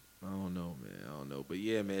 I don't know, man. I don't know. But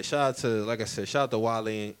yeah, man, shout out to, like I said, shout out to Wale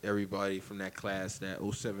and everybody from that class, that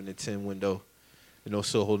 07 to 10 window. You know,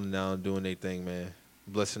 still holding down, doing their thing, man.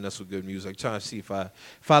 Blessing us with good music. Trying to see if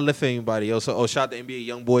I lift anybody else. Oh, shout out to NBA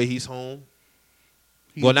Youngboy. He's home.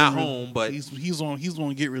 Well, not home, but he's on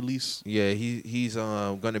to get released. yeah, he's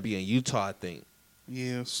gonna be in Utah, I think.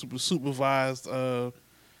 Yeah, supervised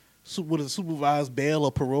with a supervised bail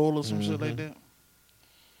or parole or some shit like that.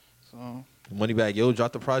 So Moneybagg Yo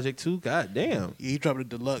dropped the project too. God damn. yeah, he dropped a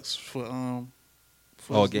deluxe for Oh, his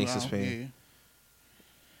new Gangsta's album. Fan.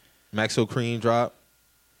 Maxo Cream drop.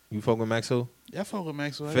 You fuck with Maxo? Yeah, I fuck with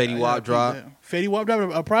Maxwell. Fetty Wap drop. Fetty Wap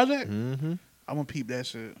dropped a project. Mm-hmm. I'm gonna peep that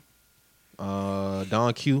shit.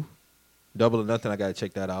 Don Q. Double or Nothing. I gotta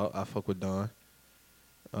check that out. I fuck with Don.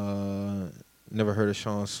 Never heard of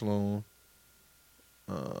Sean Sloan.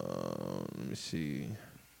 Let me see.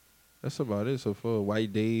 That's about it so far.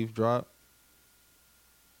 White Dave drop.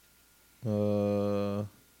 I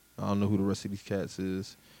don't know who the rest of these cats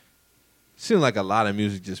is. Seems like a lot of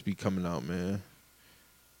music just be coming out, man.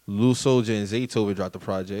 Lil Soulja and Zaytoven dropped the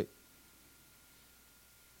project.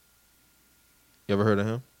 You ever heard of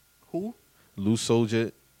him? Who? Lil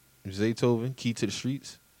Soulja, Zaytoven, Key to the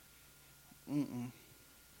Streets. Mm-mm.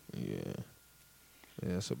 Yeah,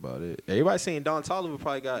 that's about it. Everybody saying Don Toliver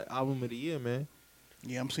probably got album of the year, man.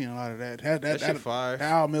 Yeah, I'm seeing a lot of that. That shit fire.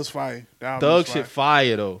 That album is fire. Thug shit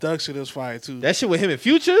fire though. Thug shit is fire too. That shit with him and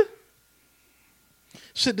Future.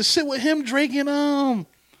 Shit, the shit with him, Drake, and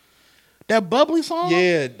that bubbly song.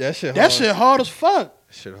 Yeah, that shit. That shit hard as fuck.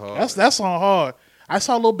 Shit hard. That song hard. I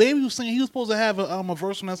saw Lil Baby was saying he was supposed to have a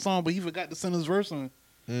verse on that song, but he forgot to send his verse in.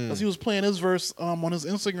 Because he was playing his verse on his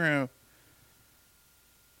Instagram.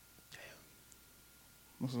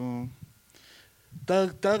 So,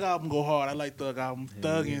 Thug album go hard. I like Thug album.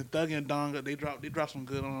 Thug and Donga, they drop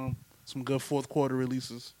some good fourth quarter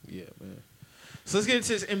releases. Yeah, man. So let's get into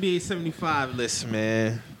this NBA 75 list,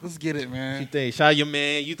 man. Let's get it, What man. you think? Shout out your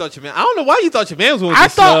man. You thought your man. I don't know why you thought your man was going to I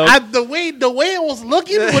get snubbed. thought the way it was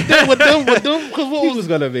looking with them, because what He was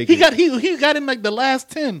gonna make he it. got he got in like the last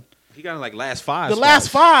 10, He got in like last five. the spots. last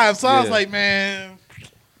 5. So I was Yeah. like, man,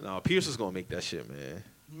 No, Pierce was gonna make that shit,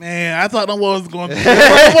 man. I thought no one was going to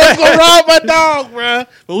rob my dog, bro.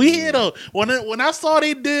 But we here though. When I saw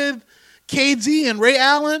they did KG and Ray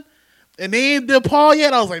Allen, and they ain't did Paul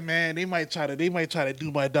yet, I was like, man, they might try to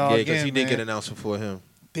do my dog Yeah, again. because he did man. get announced before him.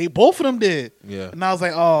 They both of them did. Yeah. And I was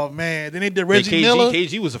like, oh man. Then they did Yeah, Reggie Miller.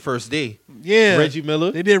 KG was the first day. Yeah. Reggie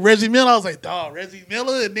Miller. They did Reggie Miller. I was like, dog, Reggie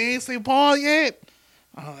Miller, and they ain't say Paul yet.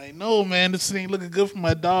 I know, man. This ain't looking good for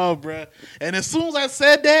my dog, bro. And as soon as I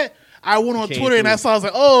said that, I went on Came Twitter and I through. saw. I was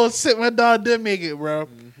like, "Oh shit, my dog did make it, bro.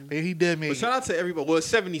 And he did make But it." shout out to everybody. Well, it's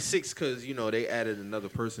 76 because they added another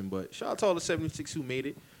person. But shout out to all the 76 who made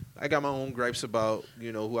it. I got my own gripes about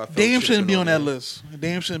who I felt Dame shouldn't be on that there. list.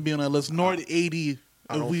 Dame shouldn't be on that list. Nor the AD.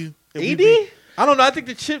 I don't- if we AD? be- I don't know. I think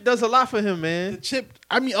the chip does a lot for him, the man. chip.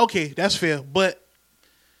 I mean, okay, that's fair, but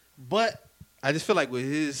I just feel like with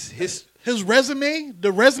his his resume,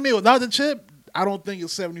 the resume without the chip, I don't think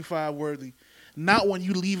it's 75 worthy. Not when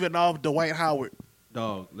you leave it off Dwight Howard.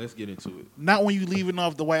 dog. Let's get into it. Not when you leaving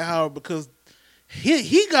off Dwight Howard because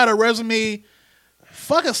he got a resume.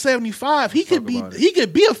 Fuck a 75. He could Talk be about it. he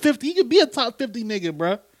could be a 50. He could be a top 50 nigga,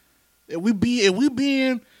 bro. If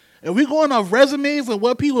we going off resumes and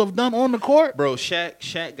what people have done on the court, Bro,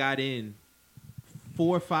 Shaq got in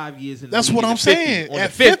 4 or 5 years in the that's league what in I'm the 50, saying. on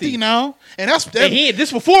At the 50 now, and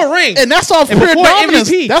this before a ring. and that's off And pure before dominance.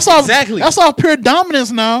 MVP. That's off Exactly. That's off pure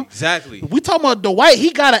dominance now. Exactly. We talking about Dwight.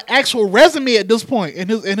 He got an actual resume at this point in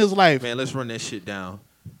his life. Man, let's run that shit down.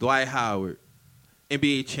 Dwight Howard,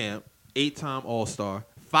 NBA champ, 8-time All-Star,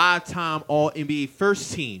 5-time All-NBA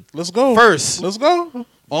first team, Let's go. First. Let's go.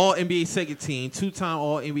 All-NBA second team, 2-time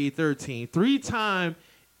All-NBA third team, 3-time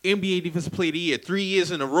NBA Defensive Player of the Year, 3 years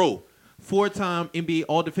in a row, 4-time NBA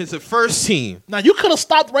All-Defensive first team. Now you could have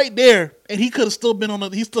stopped right there, and he could have still been on the.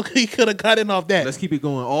 He could have gotten off that. Let's keep it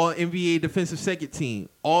going. All-NBA Defensive second team,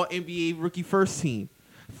 All-NBA Rookie first team,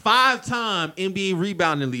 5-time NBA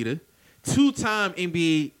rebounding leader, 2-time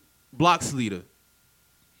NBA blocks leader.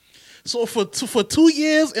 So for 2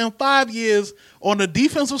 years and 5 years on the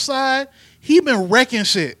defensive side, he been wrecking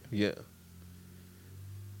shit. Yeah.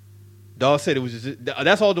 Dawg said it was just,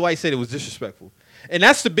 that's all Dwight said. It was disrespectful. And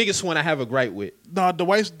that's the biggest one I have a gripe with. No,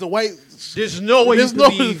 Dwight. There's no way There's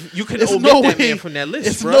you can it's omit no that way- man from that list,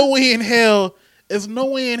 It's bro. no way in hell. It's no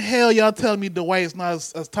way in hell y'all tell me Dwight's not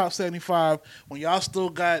as top 75 when y'all still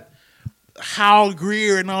got Hal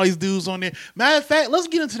Greer and all these dudes on there. Matter of fact, let's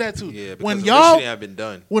get into that too. Yeah, because when the y'all list have been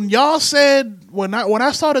done. when y'all said when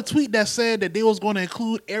I saw the tweet that said that they was going to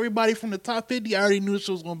include everybody from the top 50, I already knew this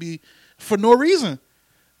was going to be for no reason.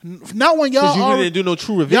 Not when y'all Because you already- didn't do no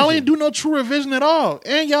true revision. y'all ain't do no true revision at all,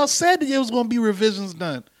 and y'all said that there was going to be revisions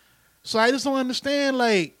done. So I just don't understand.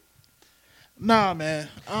 Like, nah, man,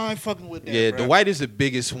 I ain't fucking with that. Yeah, bruh. Dwight is the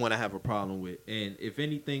biggest one I have a problem with. And if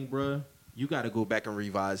anything, bro, you got to go back and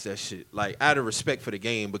revise that shit. Like, out of respect for the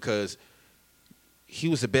game, because he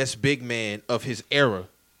was the best big man of his era.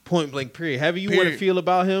 Point blank, period. However you want to Period. feel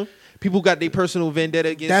about him. People got their personal vendetta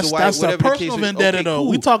against Dwight. That's a whatever the personal case is. vendetta, Okay, though. cool.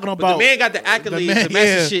 We talking But about the man got the accolades, the, man, master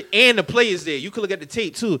yeah. shit, and the players there. You could look at the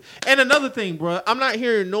tape too. And another thing, bro, I'm not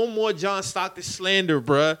hearing no more John Stockton slander,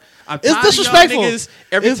 bro. I'm It's tired of disrespectful. y'all niggas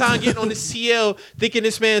every It's- time getting on the CL thinking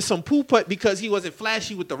this man is some poo putt because he wasn't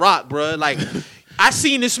flashy with the rock, bro. Like, I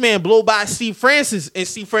seen this man blow by Steve Francis, and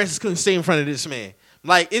Steve Francis couldn't stay in front of this man.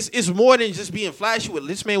 Like, it's more than just being flashy with.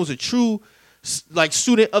 This man was a true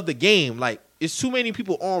student of the game. Like, it's too many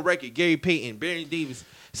people on record. Gary Payton, Baron Davis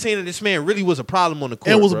saying that this man really was a problem on the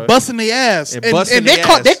court. and was bruh. busting their ass. And And, busting and they their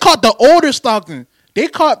caught ass. they caught the older Stockton. They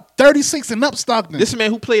caught 36 and up Stockton. This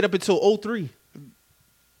man who played up until 03.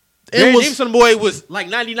 It Baron was- Davidson boy was like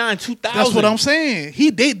 99, 2000. That's what I'm saying.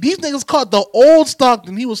 These niggas caught the old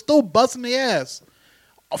Stockton. He was still busting their ass.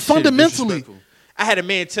 Shit is Fundamentally. disrespectful. I had a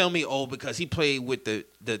man tell me, because he played with the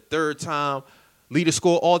 3rd-time leader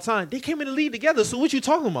score all time. They came in the league together. So what you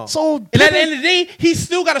talking about? So and at the end of the day, he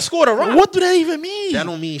still got to score the rock. what do that even mean? That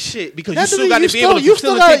don't mean shit because That you still doesn't- got to be able to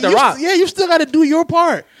facilitate the rock. You still got to do your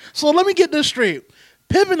part. So let me get this straight.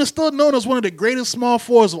 Pippen is still known as one of the greatest small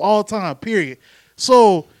forwards of all time, period.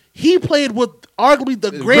 So he played with arguably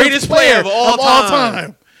the greatest player of all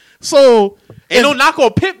time. So Ain't no knock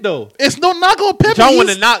on Pip though. it's no knock on Pippen. Y'all want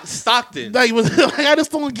to He's- knock Stockton, like, I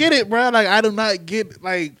just don't get it, bro. Like, I do not get,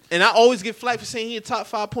 like, and I always get flack for saying he a top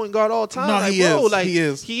 5 point guard all time. No, like, he bro, is. like He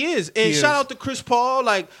is. He is. And He shout is. out to Chris Paul.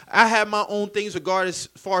 Like, I have my own things regarding as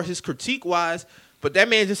far as his critique wise, but that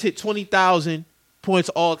man just hit 20,000 points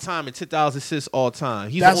all time and 10,000 assists all time.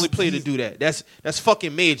 He's That's- the only player to do that. That's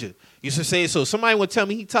fucking major. You should say so. Somebody would tell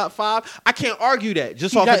me he top 5. I can't argue that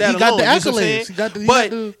just He off got- of that he got alone. the You see what I'm accolades. saying? He got the- he but got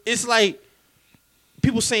the- it's like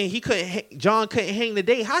people saying John couldn't hang the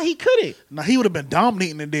day. How he couldn't? now he would have been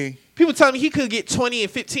dominating today. People telling me he could get 20 and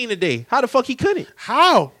 15 a day. How the fuck he couldn't?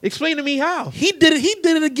 How? Explain to me how. He did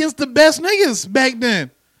it against the best niggas back then.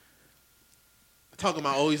 Talking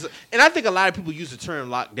about always, and I think a lot of people use the term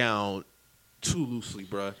lockdown too loosely,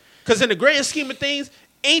 bruh. Because in the grand scheme of things,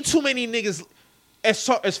 ain't too many niggas. As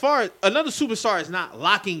far as another superstar is not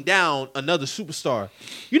locking down another superstar.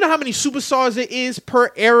 You know how many superstars there is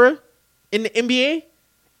per era in the NBA?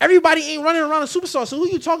 Everybody ain't running around a superstar. So who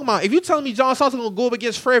you talking about? If you telling me John Stockton gonna go up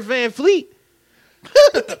against Fred VanVleet,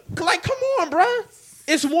 like, come on, bruh.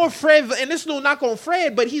 It's more Fred, and this no knock on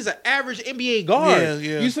Fred, but he's an average NBA guard.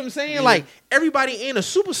 Yeah. You see what I'm saying? Yeah. Like, everybody ain't a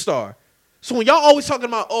superstar. So when y'all always talking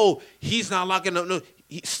about, oh, he's not locking up, no,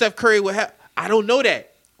 Steph Curry would have, I don't know that.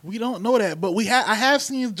 We don't know that, but I have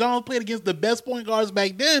seen John play against the best point guards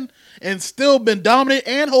back then, and still been dominant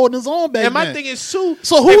and holding his own back then. And my thing is too.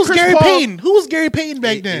 So who was Gary Payton? Who was Gary Payton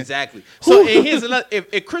back then? Exactly. So and here's another.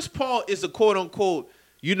 If Chris Paul is the quote unquote,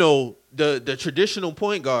 the traditional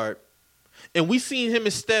point guard, and we seen him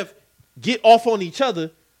and Steph get off on each other,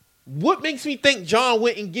 what makes me think John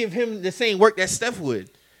wouldn't give him the same work that Steph would?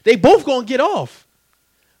 They both gonna get off.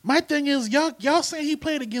 My thing is y'all saying he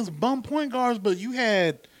played against bum point guards, but you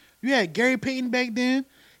had Gary Payton back then.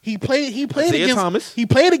 He played Isaiah against Thomas. He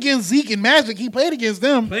played against Zeke and Magic. He played against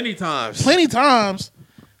them Plenty times.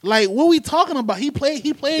 Like, what we talking about? He played.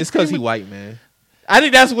 It's because he white, man. I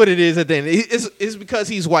think that's what it is at the end. It's because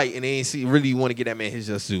he's white and they ain't really want to get that man his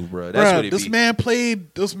just due, bro. That's what it this be. man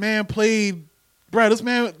played. Bro, this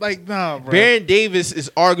man, like, nah, bro. Baron Davis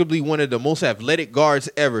is arguably one of the most athletic guards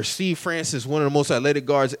ever. Steve Francis, one of the most athletic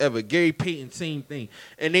guards ever. Gary Payton, same thing.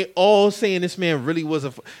 And they all saying this man really was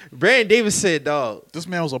a... Baron Davis said, dog... This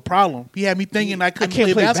man was a problem. He had me thinking I can't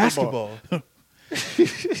couldn't play basketball. And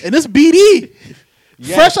this BD.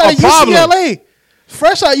 Yeah, Fresh out of problem. UCLA.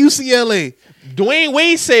 Fresh out UCLA. Dwayne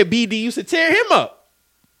Wade said BD used to tear him up.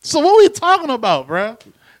 So what we talking about, bro?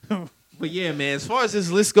 But yeah, man, as far as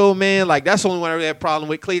this list go, man, like, that's the only one I really had a problem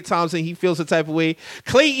with. Klay Thompson, he feels the type of way.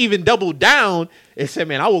 Klay even doubled down and said,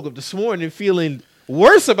 man, I woke up this morning feeling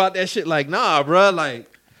worse about that shit. Like, nah, bro. Like,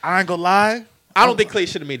 I ain't gonna lie. I don't think Klay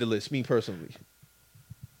should have made the list, me personally.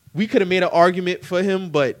 We could have made an argument for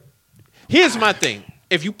him, but here's my thing.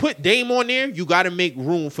 If you put Dame on there, you got to make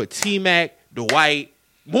room for T-Mac, Dwight,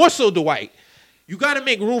 more so Dwight. You got to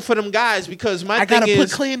make room for them guys because I gotta put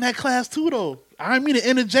Klay in that class too, though. I didn't mean to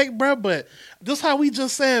interject, bro, but just how we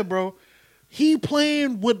just said, bro, he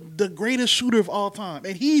playing with the greatest shooter of all time,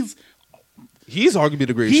 and he's arguably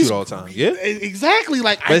the greatest shooter of all time. Yeah, exactly.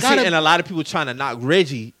 Like, but and a lot of people trying to knock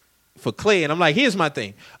Reggie for Klay, and I'm like, here's my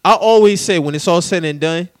thing. I always say when it's all said and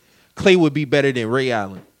done, Klay would be better than Ray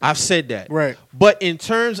Allen. I've said that, right? But in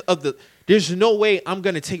terms of there's no way I'm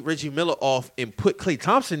gonna take Reggie Miller off and put Klay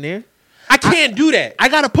Thompson there. I can't do that. I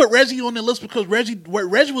gotta put Reggie on the list because Reggie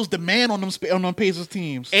was the man on them Pacers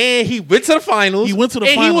teams, and he went to the finals. He went to the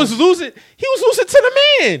finals. He was losing. He was losing to the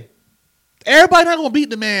man. Everybody not gonna beat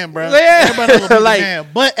the man, bro. Yeah. Everybody not gonna beat the man.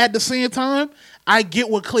 But at the same time, I get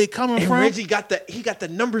where Klay coming from. Reggie got the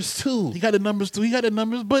numbers too. He got the numbers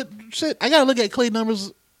too. But shit, I gotta look at Klay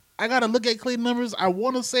numbers. I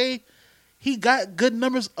want to say he got good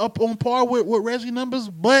numbers up on par with Reggie numbers,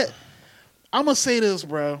 but I'm gonna say this,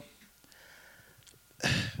 bro.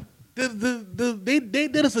 They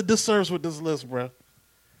did us a disservice with this list, bro.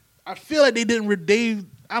 I feel like they didn't.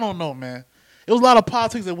 I don't know, man. It was a lot of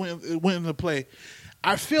politics that went into play.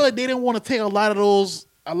 I feel like they didn't want to take a lot of those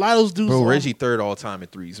dudes. Bro, Reggie third all time in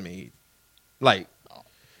threes made. Like,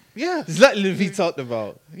 yeah, there's nothing to be talked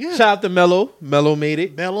about. Yeah. Shout out to Melo. Melo made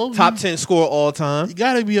it. Melo, top 10 scorer all time. You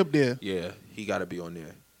gotta be up there. Yeah, he gotta be on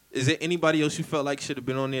there. Is there anybody else you felt like should have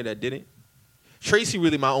been on there that didn't? Tracy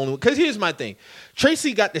really my only one. Because here's my thing.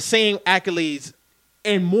 Tracy got the same accolades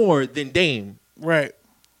and more than Dame. Right.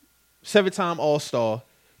 7-time All-Star,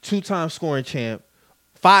 2-time scoring champ,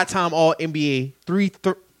 5-time All-NBA, three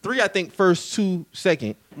I think first, 2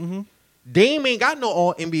 second. Mm-hmm. Dame ain't got no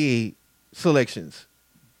All-NBA selections.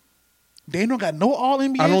 Dame don't got no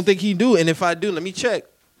All-NBA? I don't think he do. And if I do, let me check.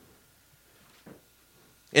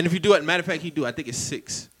 And if you do it, matter of fact, he do. I think it's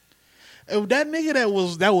 6. If that nigga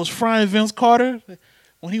that was frying Vince Carter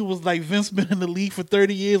when he was like Vince been in the league for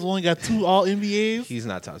 30 years, only got 2 All-NBAs. He's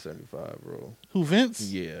not top 75, bro. Who, Vince?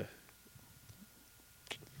 Yeah.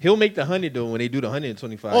 He'll make the 100 though when they do the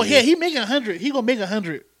 125. Oh yeah, he making 100. He gonna make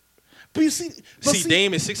 100. But you see,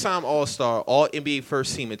 Dame is 6-time All-Star, All-NBA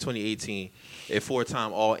first team in 2018, and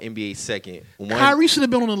 4-time All-NBA second. Kyrie should have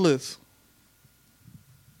been on the list.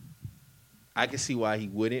 I can see why he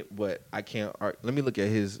wouldn't, but I can't. Let me look at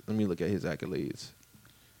his accolades.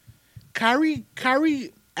 Kyrie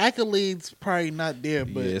accolades probably not there,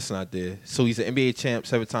 but yeah, it's not there. So he's an NBA champ,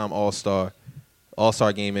 7-time All-Star,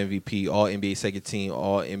 All-Star Game MVP, All-NBA second team,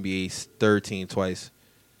 All-NBA third team twice.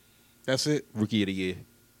 That's it. Rookie of the year.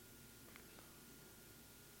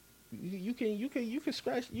 You can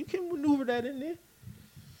scratch. You can maneuver that in there.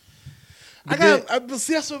 But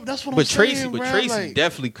see, that's what I'm saying. But Tracy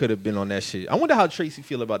definitely could have been on that shit. I wonder how Tracy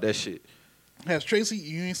feel about that shit. Has Tracy?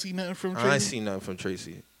 You ain't seen nothing from Tracy? I ain't seen nothing from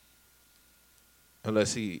Tracy.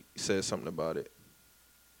 unless he says something about it.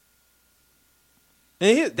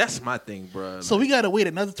 And that's my thing, bro. So we gotta wait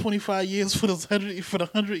another 25 years for the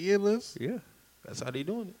 100-year list. Yeah, that's how they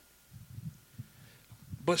doing it.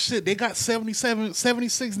 But shit, they got 76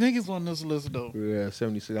 niggas on this list though. Yeah,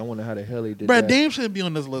 76. I wonder how the hell they did Bro, that. Dame shouldn't be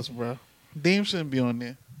on this list, bro. Dame shouldn't be on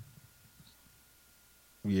there.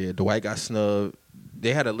 Yeah, Dwight got snubbed.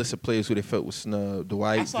 They had a list of players who they felt was snubbed.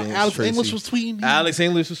 Dwight, I saw Vince, Alex Tracy. English was tweeting. Alex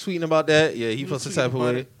English was tweeting about that. Yeah, he felt was some type tweeting of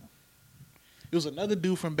about way. it. It was another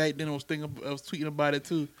dude from back then who was tweeting about it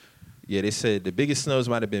too. Yeah, they said the biggest snubs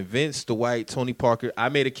might have been Vince, Dwight, Tony Parker. I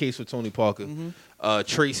made a case for Tony Parker.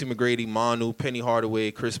 Tracy McGrady, Manu, Penny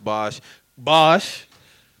Hardaway, Chris Bosh, Pau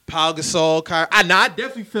Gasol, Kyrie. I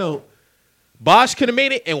definitely felt Bosh could have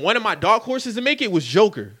made it, and one of my dark horses to make it was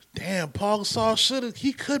Joker. Damn, Paul Gasol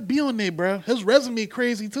he could be on there, bro. His resume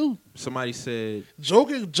crazy too. Somebody said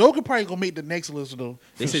Joker probably gonna make the next list though.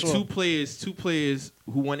 they said sure. two players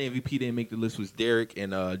who won MVP didn't make the list was Derek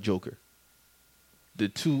and Joker. The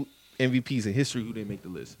two MVPs in history who didn't make the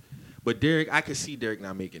list. But Derek, I could see Derek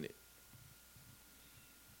not making it.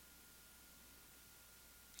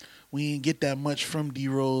 We ain't get that much from D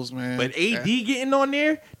Rose, man. But AD getting on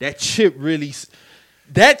there, that chip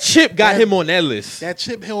got him on that list. That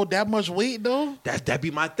chip held that much weight though. That'd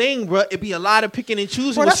be my thing, bro. It'd be a lot of picking and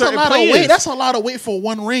choosing Bro, with that's a certain lot players. of weight. That's a lot of weight for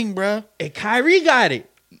one ring, bro. And Kyrie got it.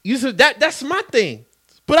 You said that's my thing.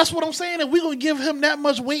 But that's what I'm saying. If we gonna give him that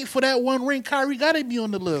much weight for that one ring, Kyrie gotta be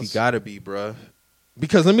on the He list. gotta be, bro.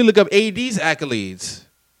 Because let me look up AD's accolades.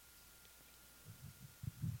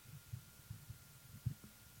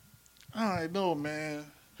 I know, man.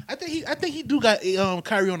 I think he do got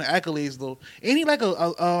Kyrie on the accolades though. Ain't he like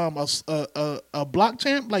a block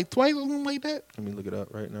champ like twice or something like that? Let me look it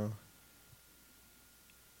up right now.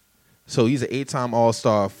 So he's an 8-time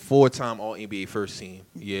All-Star, 4-time All-NBA first team.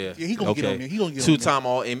 Yeah. Yeah, he gonna get on there. He gonna get on 2-time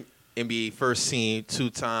All-NBA first team,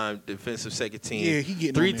 2-time defensive second team. Yeah, he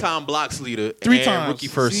getting on there. 3-time blocks leader, 3 and times rookie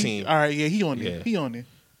first See? team. All right, yeah, he on there. Yeah. He on there.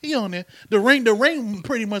 He on there. The ring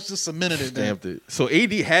pretty much just cemented it. Then. Stamped it. So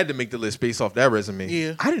AD had to make the list based off that resume.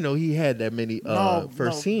 Yeah. I didn't know he had that many first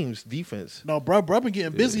no. teams defense. No, bro, been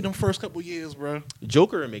getting busy them first couple years, bro.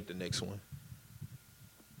 Joker will make the next one.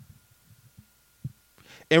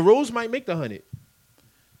 And Rose might make the 100.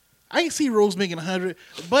 I ain't see Rose making 100,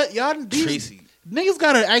 but y'all Tracy. niggas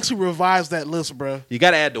gotta actually revise that list, bro. You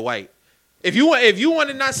gotta add Dwight. If you want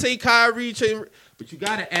to not say Kyrie, but you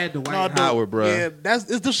gotta add Dwight Howard, bro. Yeah, it's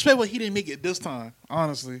disrespectful he didn't make it this time.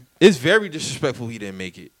 Honestly, It's very disrespectful he didn't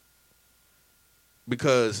make it.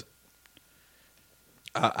 Because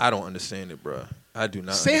I don't understand it, bro. I do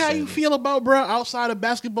not say how understand you it. feel about bro outside of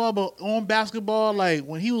basketball, but on basketball, like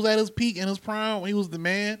when he was at his peak in his prime, when he was the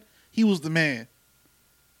man, he was the man.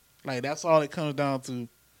 Like that's all it comes down to.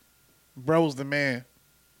 Bro was the man.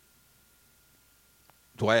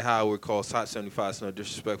 Dwight Howard calls Top 75 so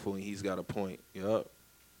disrespectful, and he's got a point. Yup.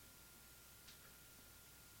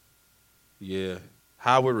 Yeah.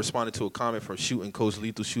 Howard responded to a comment from shooting coach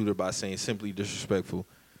Lethal Shooter by saying simply disrespectful.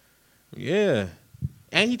 Yeah.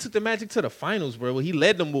 And he took the Magic to the finals, bro. He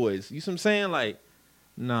led them boys. You see what I'm saying? Like,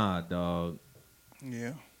 nah, dog.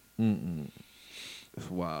 Yeah. It's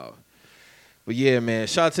wild. But yeah, man,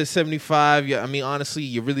 shout out to 75. Yeah, I mean, honestly,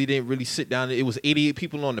 you really didn't really sit down. It was 88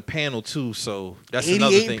 people on the panel, too, so that's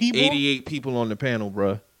another 88 thing. people? 88 people on the panel,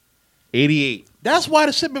 bro. 88. That's why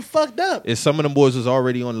the shit been fucked up. And some of them boys was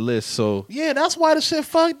already on the list, so. Yeah, that's why the shit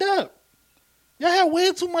fucked up. Y'all had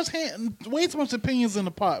way too much opinions in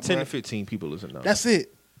the pot, 10 bro. to 15 people is enough. That's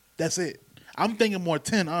it. I'm thinking more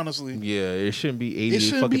 10, honestly. Yeah, it shouldn't be 88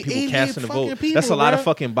 shouldn't fucking be people 88 casting the fucking vote. people, That's a lot of bruh.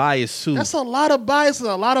 fucking bias, too. That's a lot of biases,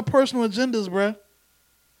 a lot of personal agendas, bro.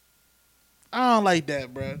 I don't like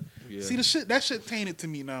that, bro. Yeah. See, that shit tainted to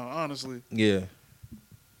me now, honestly. Yeah.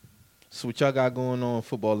 So what y'all got going on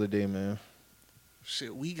football today, man?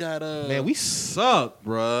 Shit, we got Man, we suck,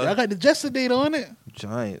 bruh. y'all got the Jets today on it.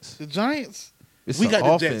 Giants. The Giants. It's We the got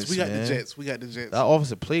the offense, Jets. We got man. the Jets. That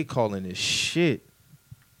offensive play calling is shit.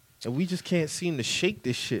 And we just can't seem to shake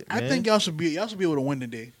this shit, man. I think y'all should be able to win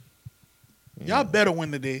today. Yeah. Y'all better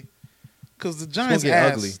win today. Cause the Giants get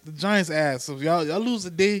ass. ugly. The Giants ass. So if y'all lose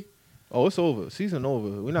today, Oh, it's over. Season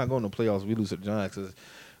over. We're not going to playoffs. We lose to the Giants. 'Cause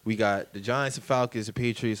we got the Giants, the Falcons, the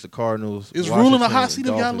Patriots, the Cardinals. is Washington, ruling a hot seat if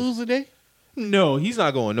y'all Dolphins. lose today? No, he's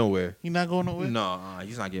not going nowhere. He not going nowhere. No,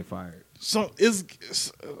 he's not getting fired. So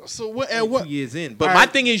what? At 2 what? years in. But All my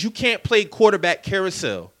right. thing is, you can't play quarterback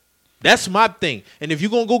carousel. That's my thing. And if you're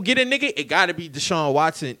gonna go get a nigga, it gotta be Deshaun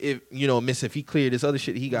Watson. If if he cleared this other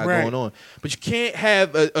shit he got Right. going on. But you can't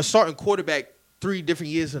have a starting quarterback 3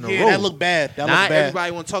 different years in a row. Yeah, that look bad. That Not look bad.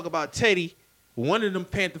 everybody want to talk about Teddy. One of them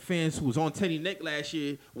Panther fans who was on Teddy neck last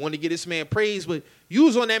year wanted to get this man praise, but you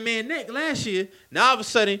was on that man neck last year. Now all of a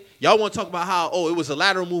sudden, y'all want to talk about how, it was a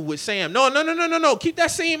lateral move with Sam. No. Keep that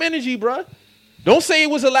same energy, bro. Don't say it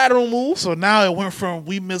was a lateral move. So now it went from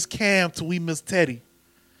we miss Cam to we miss Teddy.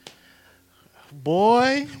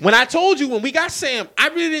 Boy. When I told you when we got Sam, I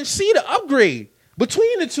really didn't see the upgrade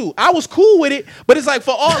between the two. I was cool with it, but it's like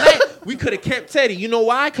for all that, we could have kept Teddy. You know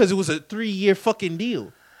why? Because it was a 3-year fucking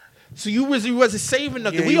deal. So you wasn't saving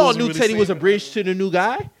nothing. Yeah, we all knew really Teddy was a bridge to the new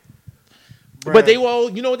guy. Bruh. But they were all,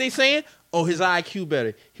 you know what they saying? Oh, his IQ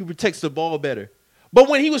better. He protects the ball better. But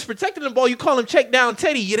when he was protecting the ball, you call him check down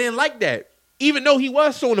Teddy. You didn't like that. Even though he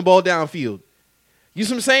was throwing the ball downfield. You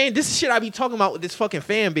see what I'm saying? This is shit I be talking about with this fucking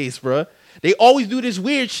fan base, bruh. They always do this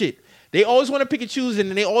weird shit. They always want to pick and choose,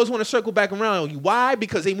 and they always want to circle back around on you. Why?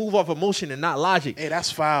 Because they move off emotion and not logic. Hey,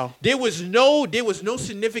 that's foul. There was no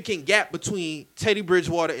significant gap between Teddy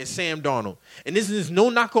Bridgewater and Sam Darnold. And this is no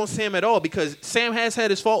knock on Sam at all because Sam has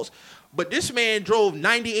had his faults, but this man drove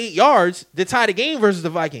 98 yards to tie the game versus the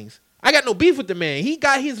Vikings. I got no beef with the man. He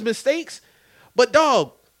got his mistakes, but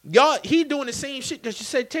dog, he doing the same shit that you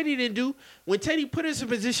said Teddy didn't do when Teddy put us in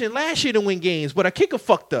position last year to win games, but our kicker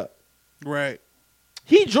fucked up. Right.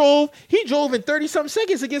 He drove in 30-something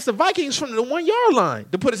seconds against the Vikings from the 1-yard line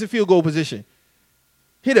to put us in field goal position.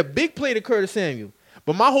 Hit a big play to Curtis Samuel.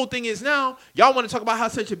 But my whole thing is now, y'all want to talk about how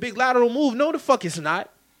such a big lateral move. No, the fuck it's not.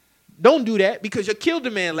 Don't do that because you killed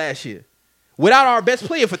the man last year. Without our best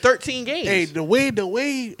player for 13 games. Hey, the way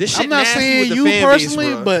this shit I'm not nasty saying with the you fan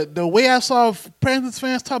personally, base, but the way I saw Panthers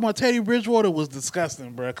fans talking about Teddy Bridgewater was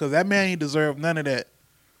disgusting, bro. Because that man ain't deserved none of that.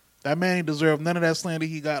 That man ain't deserved none of that slander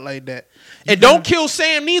he got like that. And don't kill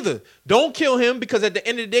Sam neither. Don't kill him because at the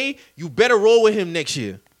end of the day, you better roll with him next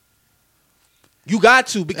year. You got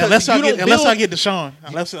to because unless I get Deshaun.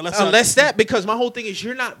 Because my whole thing is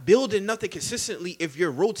you're not building nothing consistently if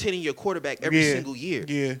you're rotating your quarterback every single year.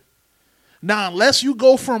 Yeah. Now unless you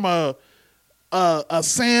go from a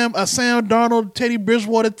Sam Darnold, Teddy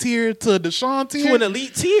Bridgewater tier to a Deshaun tier to an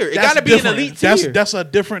elite tier, it got to be an elite tier.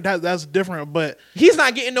 That's different. But he's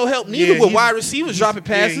not getting no help neither with wide receivers dropping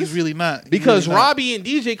passes. Yeah, he's really not because Robbie and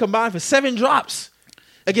DJ combined for 7 drops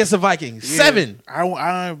against the Vikings. 7.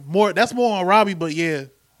 That's more on Robbie, but yeah.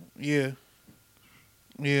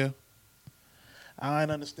 I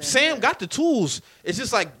understand. Sam got the tools. It's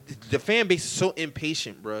just like the fan base is so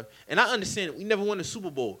impatient, bro. And I understand it. We never won a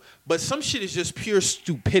Super Bowl. But some shit is just pure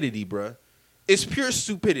stupidity, bro. It's pure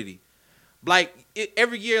stupidity. Like,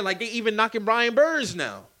 every year, like, they even knocking Brian Burns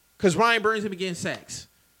now. Because Brian Burns have been getting sacks.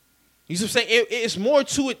 You see what I'm saying? It's more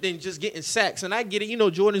to it than just getting sacks. And I get it. You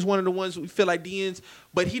know, Jordan's one of the ones we feel like DNs.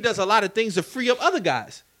 But he does a lot of things to free up other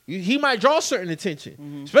guys. He might draw certain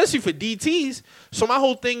attention, especially for DTs. So my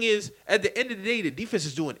whole thing is, at the end of the day, the defense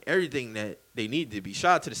is doing everything that they need to be.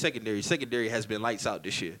 Shout out to the secondary. Secondary has been lights out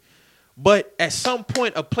this year. But at some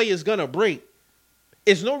point, a play is going to break.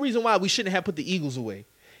 It's no reason why we shouldn't have put the Eagles away.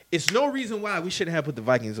 It's no reason why we shouldn't have put the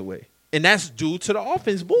Vikings away. And that's due to the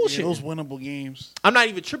offense bullshit. Yeah, those winnable games. I'm not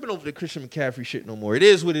even tripping over the Christian McCaffrey shit no more. It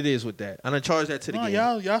is what it is with that. I'm going to charge that to the game.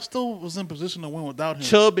 Y'all still was in position to win without him.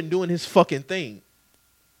 Chubb been doing his fucking thing.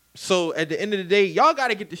 So at the end of the day, y'all got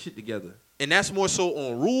to get this shit together. And that's more so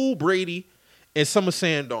on Rule, Brady, and some of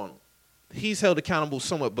Sam Darnold. He's held accountable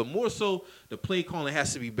somewhat, but more so the play calling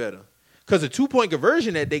has to be better. Because the 2-point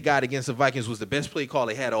conversion that they got against the Vikings was the best play call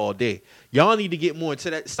they had all day. Y'all need to get more into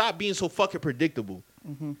that. Stop being so fucking predictable.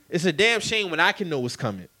 It's a damn shame when I can know what's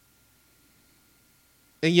coming.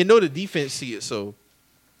 And you know the defense see it, so.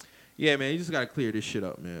 Yeah, man, you just got to clear this shit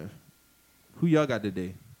up, man. Who y'all got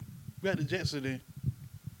today? We got the Jets today.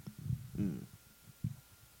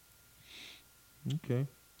 Okay.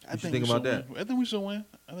 I think about that. I think we should win.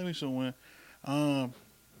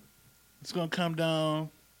 It's gonna come down.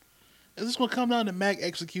 It's just gonna come down to Mac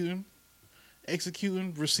executing,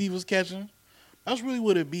 receivers catching. That's really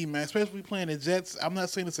what it be, man. Especially playing the Jets. I'm not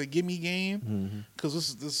saying it's a gimme game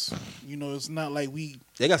because this, it's not like we.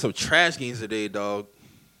 They got some trash games today, dog.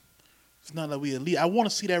 It's not like we elite. I want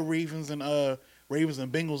to see that Ravens and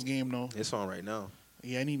Bengals game though. It's on right now.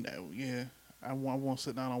 Yeah, I want to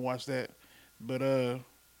sit down and watch that. But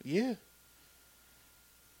yeah.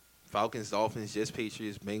 Falcons, Dolphins, Jets,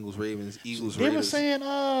 Patriots, Bengals, Ravens, Eagles, Raiders. They been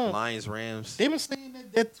saying Lions, Rams. They been saying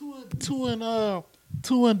that Tua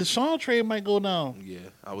and Deshaun trade might go down. Yeah,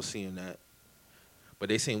 I was seeing that. But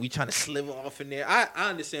they saying we trying to sliver off in there. I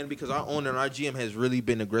understand because our owner and our GM has really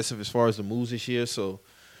been aggressive as far as the moves this year, so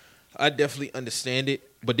I definitely understand it.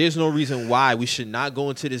 But there's no reason why we should not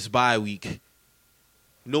go into this bye week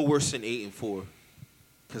no worse than 8-4.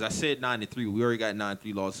 Because I said 9-3. We already got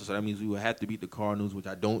 9-3 losses, so that means we would have to beat the Cardinals, which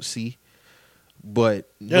I don't see. but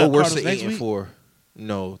Yeah, no worse Cardinals than next 8 and week? 4.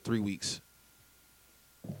 No, 3 weeks.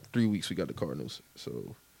 3 weeks we got the Cardinals.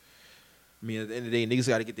 So, I mean, at the end of the day, niggas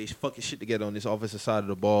got to get their fucking shit together on this offensive side of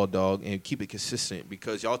the ball, dog, and keep it consistent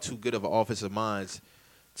because y'all too good of an offensive minds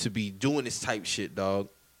to be doing this type shit, dog.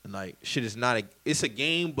 And like, shit is not it's a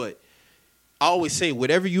game, but I always say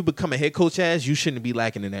whatever you become a head coach as, you shouldn't be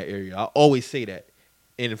lacking in that area. I always say that.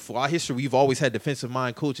 And for our history, we've always had defensive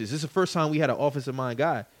mind coaches. This is the first time we had an offensive mind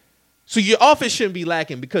guy. So your offense shouldn't be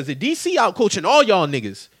lacking because the DC out coaching all y'all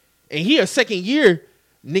niggas. And he a second year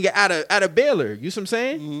nigga out of Baylor. You see what I'm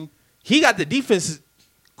saying? Mm-hmm. He got the defense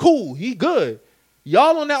cool. He good.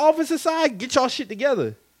 Y'all on that offensive side, get y'all shit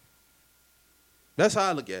together. That's how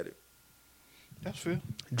I look at it. That's fair.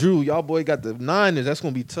 Drew, y'all boy got the Niners. That's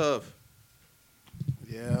going to be tough.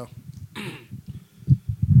 Yeah.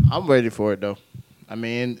 I'm ready for it though. I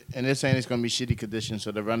mean, and they're saying it's gonna be shitty conditions,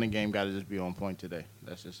 so the running game got to just be on point today.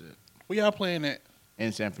 That's just it. Where y'all playing at?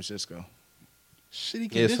 In San Francisco. Shitty Yeah,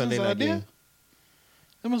 conditions Sunday night out there? game.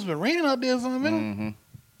 It must have been raining out there or something, man. Mm-hmm.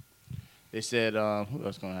 They said who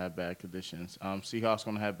else gonna have bad conditions? Seahawks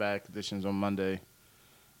gonna have bad conditions on Monday.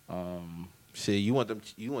 Shit, you want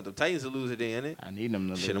them Titans to lose today, innit? I need them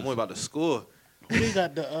to Shit, I'm lose. worried about the score. Who they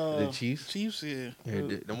got the The Chiefs? Chiefs, yeah.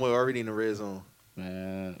 Them boy already in the red zone.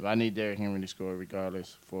 Man, I need Derrick Henry to score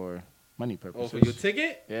regardless for money Oh, purposes. for your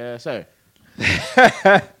ticket? Yeah, sir.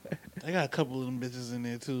 They got a couple of them bitches in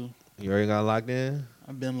there too. You already got locked in?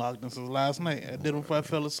 I've been locked in since last night. I did them before I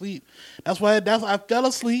fell asleep. That's why I fell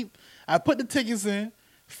asleep. I put the tickets in,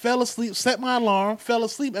 fell asleep, set my alarm, fell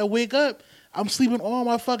asleep. I wake up, I'm sleeping on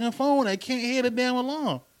my fucking phone. I can't hear the damn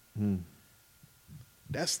alarm.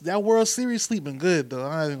 That World Series sleeping good though.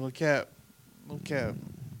 I ain't gonna cap. No cap.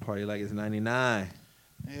 Party like it's 99.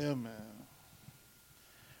 Yeah, man.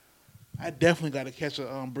 I definitely got to catch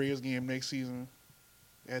a Braves game next season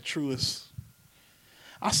at Truist.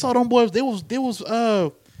 I saw them boys. Them boys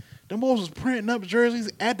was printing up jerseys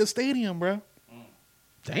at the stadium, bro.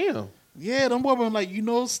 Damn. Yeah, them boys been like,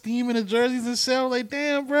 steaming the jerseys and shit. I was like,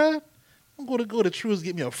 damn, bro. I'm going to go to Truist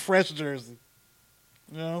get me a fresh jersey.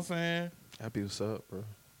 You know what I'm saying? Happy what's up, bro.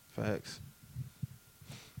 Facts.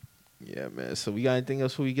 Yeah, man. So we got anything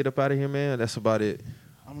else before we get up out of here, man? That's about it.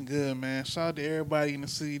 I'm good, man. Shout out to everybody in the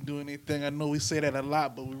city doing their thing. I know we say that a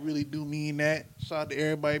lot, but we really do mean that. Shout out to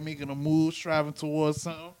everybody making a move, striving towards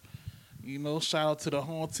something. Shout out to the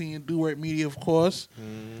home team, Do Work Media, of course.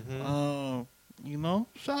 Mm-hmm.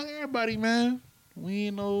 Shout out to everybody, man. We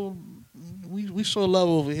show love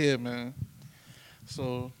over here, man.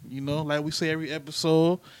 So, like we say every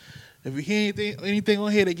episode, if you hear anything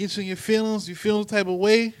on here that gets you in your feelings, you feel the type of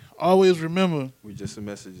way, always remember. We just some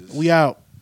messages. We out.